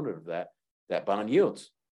critical component of that bond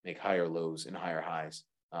yields make higher lows and higher highs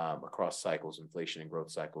across cycles, inflation and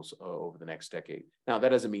growth cycles over the next decade. Now, that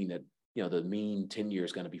doesn't mean that, the mean 10-year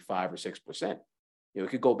is going to be 5 or 6%. It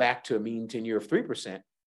could go back to a mean 10-year of 3%,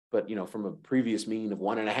 but, from a previous mean of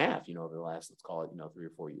 1.5, over the last, let's call it, 3 or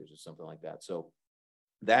 4 years or something like that. So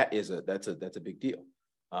that's a big deal.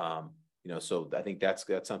 So I think that's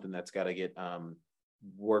something that's got to get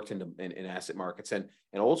worked in asset markets. And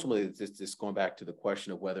ultimately, this going back to the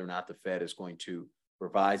question of whether or not the Fed is going to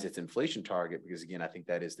revise its inflation target, because again, I think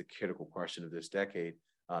that is the critical question of this decade,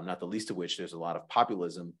 not the least of which there's a lot of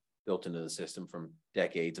populism built into the system from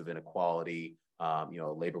decades of inequality, a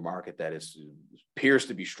labor market that appears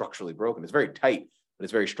to be structurally broken. It's very tight, but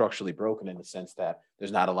it's very structurally broken in the sense that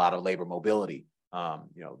there's not a lot of labor mobility.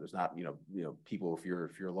 There's not, people, if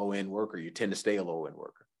you're a low end worker, you tend to stay a low end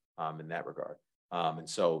worker in that regard. And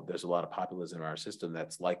so there's a lot of populism in our system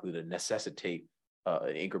that's likely to necessitate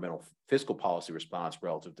an incremental fiscal policy response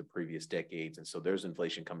relative to previous decades. And so there's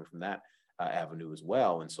inflation coming from that avenue as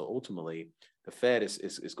well. And so ultimately, the Fed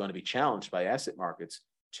is going to be challenged by asset markets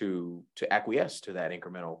to acquiesce to that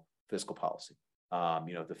incremental fiscal policy.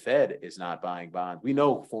 The Fed is not buying bonds. We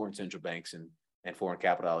know foreign central banks and foreign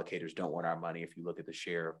capital allocators don't want our money. If you look at the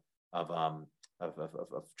share of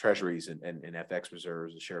treasuries and FX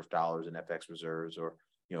reserves, the share of dollars and FX reserves, or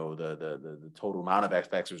the total amount of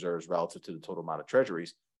FX reserves relative to the total amount of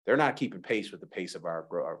treasuries, they're not keeping pace with the pace of the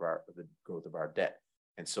growth of our debt.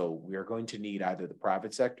 And so we are going to need either the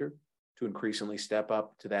private sector to increasingly step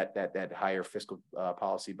up to that higher fiscal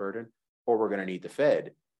policy burden, or we're going to need the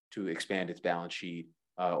Fed to expand its balance sheet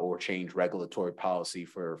or change regulatory policy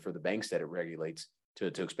for the banks that it regulates to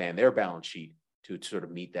expand their balance sheet to sort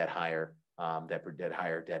of meet that higher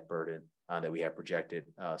higher debt burden that we have projected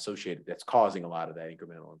associated, that's causing a lot of that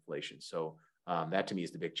incremental inflation. So that to me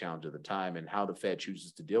is the big challenge of the time, and how the Fed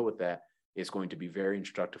chooses to deal with that is going to be very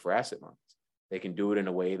instructive for asset markets. They can do it in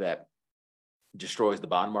a way that destroys the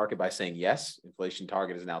bond market by saying, yes, inflation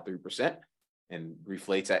target is now 3%. and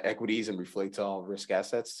reflates equities and reflates all risk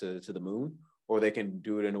assets to the moon, or they can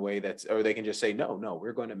do it in a way or they can just say, no,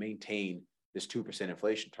 we're going to maintain this 2%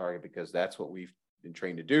 inflation target because that's what we've been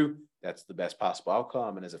trained to do. That's the best possible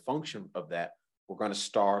outcome. And as a function of that, we're going to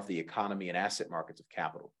starve the economy and asset markets of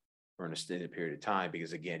capital for an extended period of time,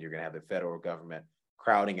 because again, you're going to have the federal government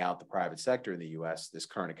crowding out the private sector in the US, this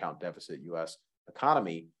current account deficit US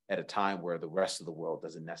economy, at a time where the rest of the world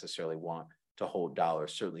doesn't necessarily want to hold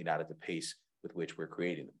dollars, certainly not at the pace with which we're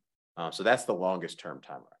creating them. So that's the longest term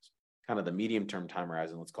time horizon. Kind of the medium term time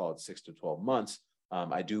horizon, let's call it 6 to 12 months.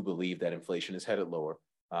 I do believe that inflation is headed lower.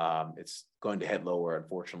 It's going to head lower,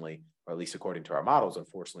 unfortunately, or at least according to our models,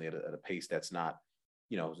 unfortunately, at a pace that's not,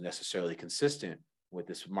 necessarily consistent with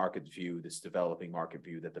this market view, this developing market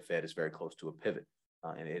view that the Fed is very close to a pivot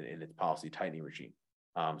in its policy tightening regime.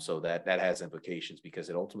 So that has implications, because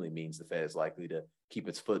it ultimately means the Fed is likely to keep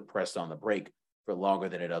its foot pressed on the brake for longer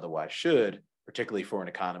than it otherwise should, particularly for an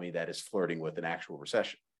economy that is flirting with an actual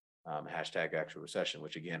recession. Hashtag actual recession,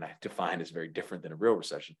 which again, I define as very different than a real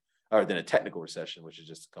recession, or than a technical recession, which is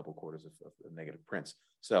just a couple quarters of negative prints.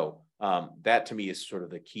 So that to me is sort of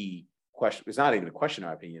the key question. It's not even a question, in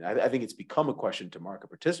my opinion. I think it's become a question to market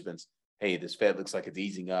participants. Hey, this Fed looks like it's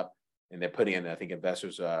easing up, and they're putting in, I think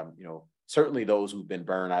investors, certainly those who've been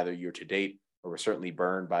burned either year to date or were certainly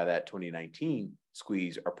burned by that 2019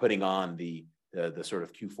 squeeze, are putting on the sort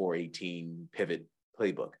of Q4 18 pivot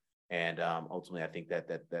playbook. And ultimately, I think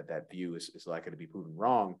that view is likely to be proven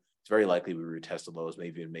wrong. It's very likely we retest the lows,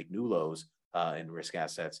 maybe even make new lows in risk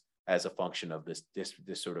assets as a function of this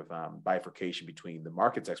sort of bifurcation between the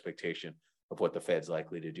market's expectation of what the Fed's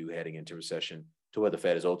likely to do heading into recession to what the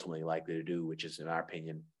Fed is ultimately likely to do, which is, in our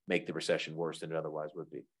opinion, make the recession worse than it otherwise would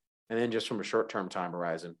be. And then just from a short-term time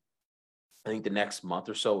horizon, I think the next month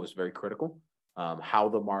or so is very critical. How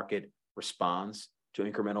the market responds to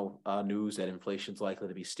incremental news that inflation is likely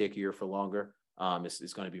to be stickier for longer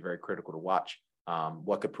is going to be very critical to watch.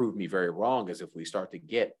 What could prove me very wrong is if we start to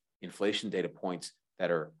get inflation data points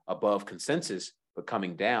that are above consensus but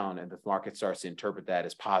coming down, and the market starts to interpret that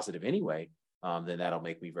as positive anyway, then that'll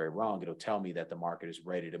make me very wrong. It'll tell me that the market is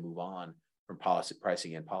ready to move on from policy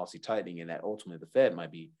pricing and policy tightening, and that ultimately the Fed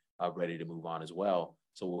might be ready to move on as well.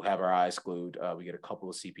 So we'll have our eyes glued. We get a couple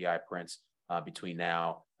of CPI prints between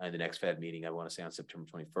now and the next Fed meeting, I want to say on September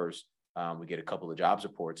 21st. We get a couple of jobs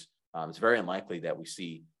reports. It's very unlikely that we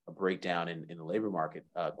see a breakdown in the labor market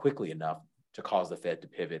quickly enough to cause the Fed to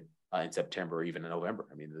pivot in September or even in November.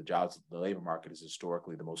 I mean, the labor market is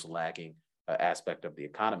historically the most lagging aspect of the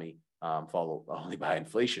economy, followed only by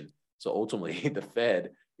inflation. So ultimately, the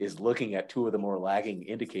Fed is looking at two of the more lagging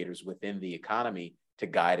indicators within the economy to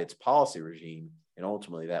guide its policy regime. And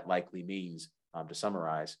ultimately, that likely means, to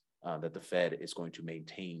summarize, that the Fed is going to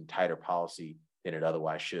maintain tighter policy than it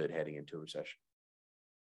otherwise should heading into a recession.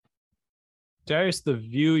 Darius, the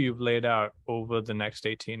view you've laid out over the next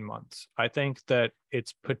 18 months, I think that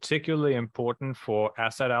it's particularly important for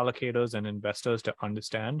asset allocators and investors to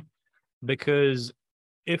understand, because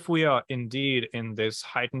if we are indeed in this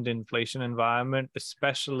heightened inflation environment,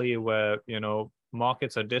 especially where,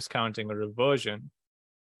 markets are discounting a reversion,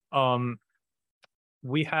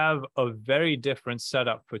 we have a very different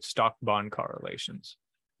setup with stock bond correlations.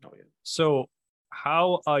 Oh, yeah. So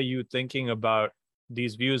how are you thinking about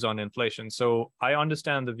these views on inflation? So I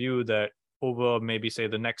understand the view that over maybe say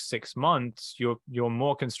the next 6 months, you're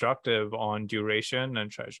more constructive on duration and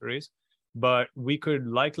treasuries, but we could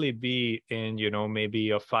likely be in, maybe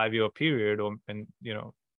a 5-year period or,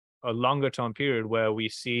 a longer term period where we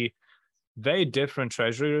see very different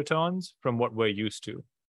treasury returns from what we're used to.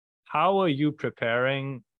 How are you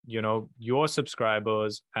preparing, your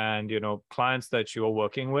subscribers and, clients that you're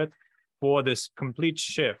working with for this complete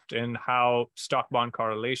shift in how stock bond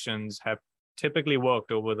correlations have typically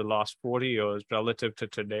worked over the last 40 years relative to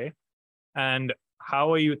today? And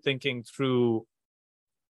how are you thinking through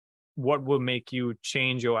what will make you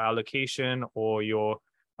change your allocation, or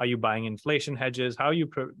are you buying inflation hedges? How are you,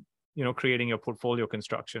 creating your portfolio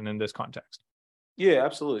construction in this context? Yeah,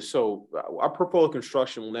 absolutely. So our portfolio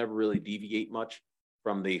construction will never really deviate much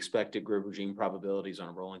from the expected grid regime probabilities on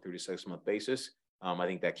a rolling 3 to 6 month basis. I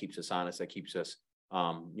think that keeps us honest. That keeps us,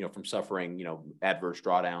 from suffering, adverse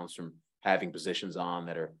drawdowns, from having positions on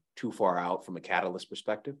that are too far out from a catalyst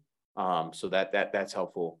perspective. So that's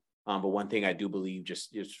helpful. But one thing I do believe,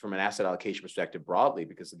 just from an asset allocation perspective broadly,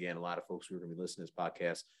 because again, a lot of folks who are going to be listening to this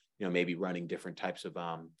podcast, maybe running different types of,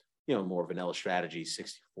 more vanilla strategies,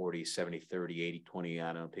 60-40, 70-30, 80-20,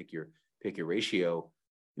 I don't know, pick your ratio.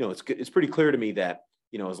 It's pretty clear to me that,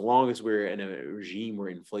 as long as we're in a regime where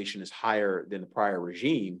inflation is higher than the prior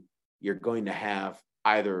regime, you're going to have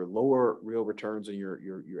either lower real returns on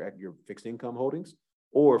your fixed income holdings,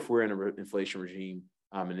 or if we're in an inflation regime,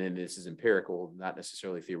 and then this is empirical, not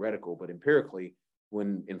necessarily theoretical, but empirically,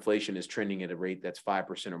 when inflation is trending at a rate that's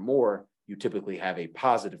 5% or more, you typically have a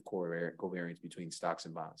positive covariance between stocks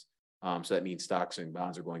and bonds. So that means stocks and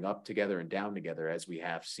bonds are going up together and down together, as we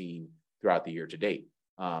have seen throughout the year to date.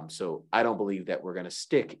 So I don't believe that we're going to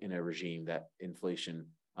stick in a regime that inflation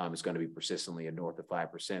is going to be persistently at north of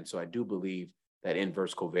 5%. So I do believe that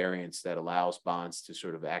inverse covariance that allows bonds to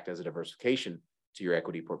sort of act as a diversification to your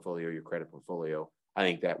equity portfolio, your credit portfolio, I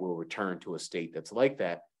think that will return to a state that's like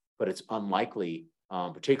that, but it's unlikely,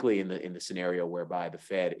 particularly in the scenario whereby the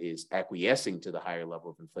Fed is acquiescing to the higher level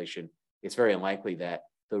of inflation. It's very unlikely that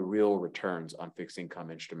the real returns on fixed income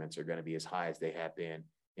instruments are going to be as high as they have been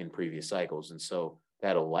in previous cycles. And so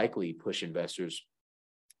that'll likely push investors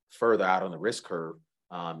further out on the risk curve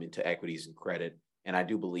into equities and credit. And I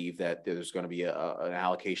do believe that there's going to be an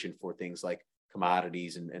allocation for things like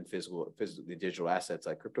commodities and physical digital assets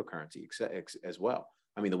like cryptocurrency as well.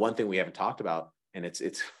 I mean, the one thing we haven't talked about, and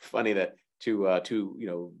it's funny that two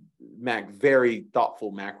very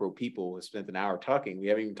thoughtful macro people have spent an hour talking, we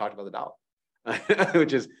haven't even talked about the dollar,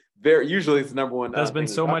 which is usually it's the number one. There's been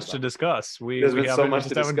so much to discuss. There's been so much to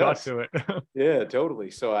discuss. Haven't got to it. Yeah,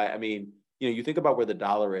 totally. So I mean, you think about where the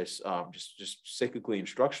dollar is, just cyclically and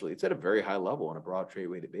structurally, it's at a very high level on a broad trade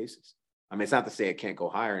weighted basis. I mean, it's not to say it can't go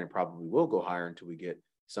higher, and it probably will go higher until we get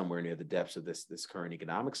somewhere near the depths of this current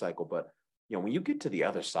economic cycle. But when you get to the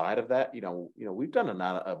other side of that, we've done a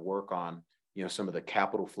lot of work on some of the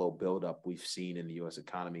capital flow buildup we've seen in the U.S.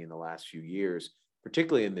 economy in the last few years,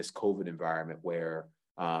 particularly in this COVID environment where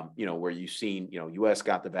where you've seen U.S.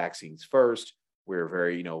 got the vaccines first. We're a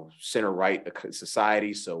very center right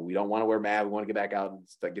society, so we don't want to wear masks. We want to get back out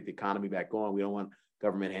and get the economy back going. We don't want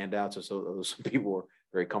government handouts, so some people are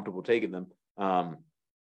very comfortable taking them.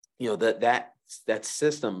 That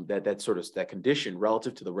system, that condition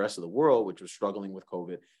relative to the rest of the world, which was struggling with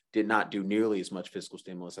COVID, did not do nearly as much fiscal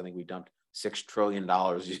stimulus. I think we dumped $6 trillion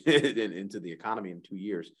into the economy in 2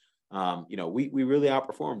 years. We really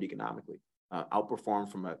outperformed economically,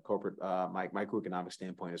 outperformed from a corporate microeconomic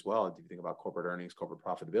standpoint as well. If you think about corporate earnings, corporate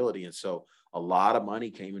profitability. And so a lot of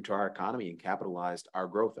money came into our economy and capitalized our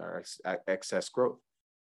growth, our excess growth.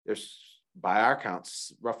 There's, by our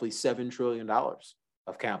counts, roughly $7 trillion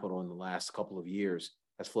of capital in the last couple of years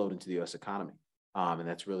has flowed into the U.S. economy. And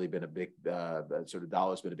that's really been a big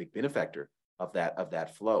dollar's been a big benefactor of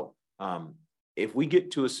that flow. If we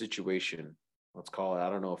get to a situation, let's call it, I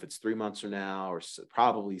don't know if it's 3 months from now or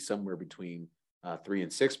probably somewhere between 3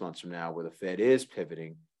 and 6 months from now, where the Fed is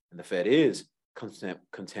pivoting and the Fed is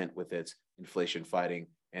content with its inflation fighting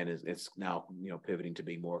and it's now pivoting to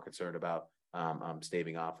be more concerned about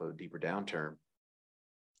staving off a deeper downturn.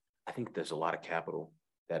 I think there's a lot of capital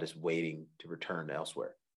that is waiting to return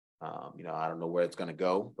elsewhere. I don't know where it's going to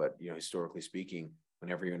go, but historically speaking,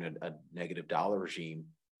 whenever you're in a negative dollar regime,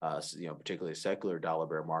 particularly a secular dollar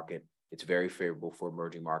bear market, it's very favorable for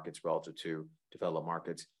emerging markets relative to developed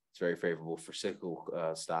markets. It's very favorable for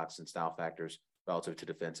cyclical stocks and style factors relative to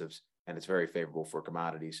defensives, and it's very favorable for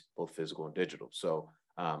commodities, both physical and digital. So,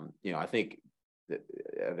 I think that,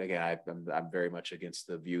 again, I'm very much against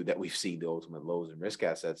the view that we've seen the ultimate lows in risk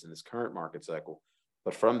assets in this current market cycle.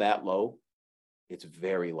 But from that low, it's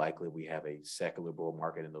very likely we have a secular bull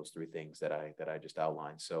market in those three things that I just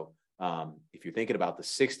outlined. So, if you're thinking about the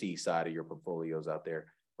 60 side of your portfolios out there,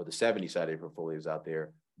 or the 70 side of your portfolios out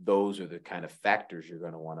there, those are the kind of factors you're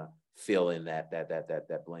going to want to fill in that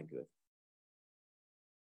blanket.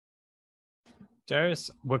 Darius,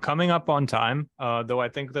 we're coming up on time, though I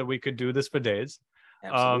think that we could do this for days.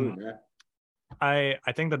 Absolutely, man.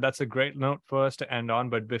 I think that that's a great note for us to end on.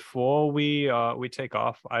 But before we take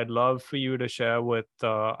off, I'd love for you to share with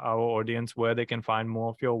our audience where they can find more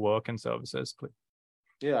of your work and services, please.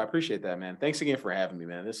 Yeah, I appreciate that, man. Thanks again for having me,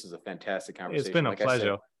 man. This is a fantastic conversation. It's been a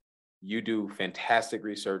pleasure. You do fantastic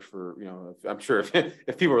research for, I'm sure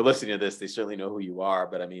if people are listening to this, they certainly know who you are.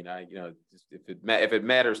 But I mean, if it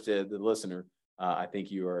matters to the listener, I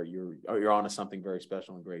think you're on to something very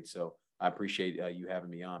special and great. So I appreciate you having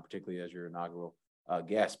me on, particularly as your inaugural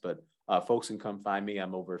guest. But folks can come find me.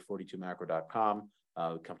 I'm over at 42macro.com.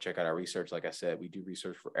 Come check out our research. Like I said, we do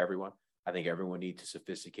research for everyone. I think everyone needs a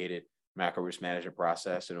sophisticated macro risk management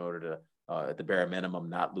process in order to, at the bare minimum,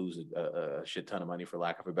 not lose a shit ton of money, for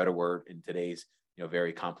lack of a better word, in today's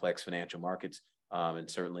very complex financial markets. And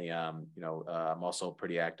certainly, I'm also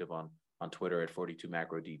pretty active on Twitter at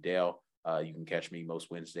 42macrodale. You can catch me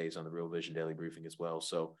most Wednesdays on the Real Vision Daily Briefing as well.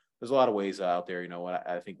 So there's a lot of ways out there.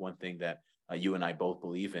 I think one thing that you and I both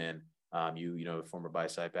believe in Former buy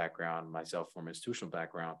side background, myself, former institutional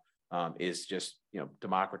background, is just,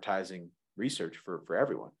 democratizing research for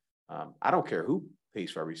everyone. I don't care who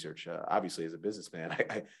pays for our research. Obviously, as a businessman,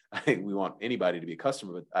 we want anybody to be a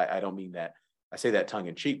customer, but I don't mean that. I say that tongue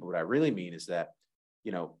in cheek, but what I really mean is that,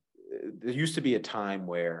 there used to be a time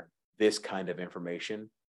where this kind of information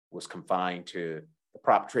was confined to the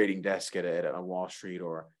prop trading desk on Wall Street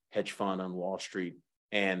or hedge fund on Wall Street.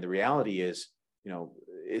 And the reality is,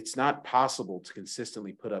 it's not possible to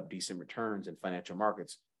consistently put up decent returns in financial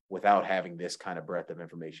markets without having this kind of breadth of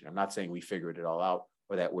information. I'm not saying we figured it all out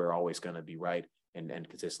or that we're always going to be right and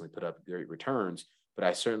consistently put up great returns, but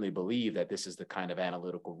I certainly believe that this is the kind of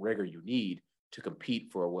analytical rigor you need to compete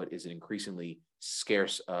for what is an increasingly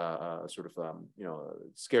scarce,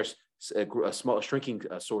 shrinking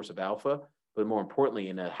source of alpha. But more importantly,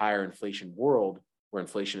 in a higher inflation world where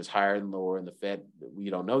inflation is higher than lower, and the Fed, we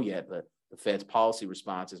don't know yet, but the Fed's policy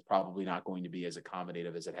response is probably not going to be as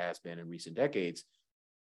accommodative as it has been in recent decades.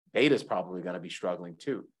 Beta is probably going to be struggling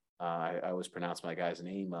too. I always pronounce my guy's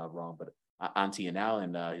name wrong, but Antti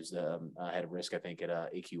Allen, who's the head of risk, I think, at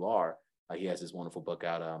AQR. He has this wonderful book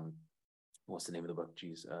out. What's the name of the book?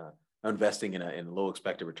 Investing in a low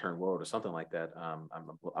expected return world or something like that. I'm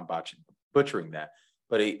butchering that,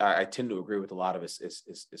 but I tend to agree with a lot of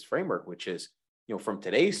his framework, which is, from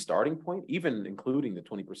today's starting point, even including the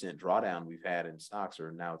 20% drawdown we've had in stocks,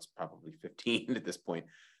 or now it's probably 15 at this point,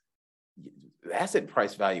 asset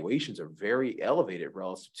price valuations are very elevated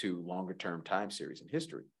relative to longer term time series in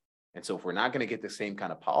history. And so if we're not going to get the same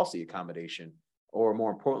kind of policy accommodation, or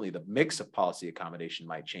more importantly, the mix of policy accommodation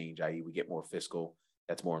might change, i.e. we get more fiscal,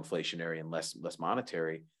 that's more inflationary and less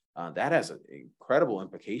monetary, that has incredible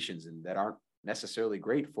implications and that aren't necessarily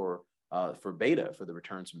great for beta, for the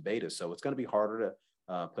returns from beta. So it's going to be harder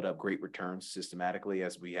to put up great returns systematically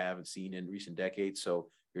as we haven't seen in recent decades. So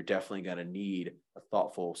you're definitely going to need a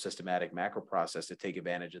thoughtful, systematic macro process to take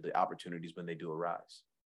advantage of the opportunities when they do arise.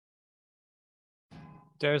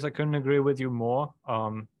 Darius, I couldn't agree with you more.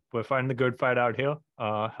 We're fighting the good fight out here.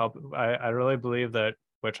 I really believe that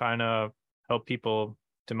we're trying to help people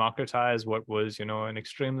democratize what was, an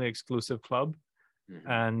extremely exclusive club.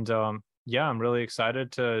 Mm-hmm. And I'm really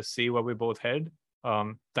excited to see where we both head.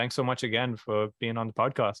 Thanks so much again for being on the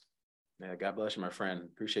podcast. Yeah, God bless you, my friend.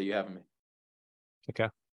 Appreciate you having me. Take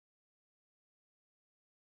care.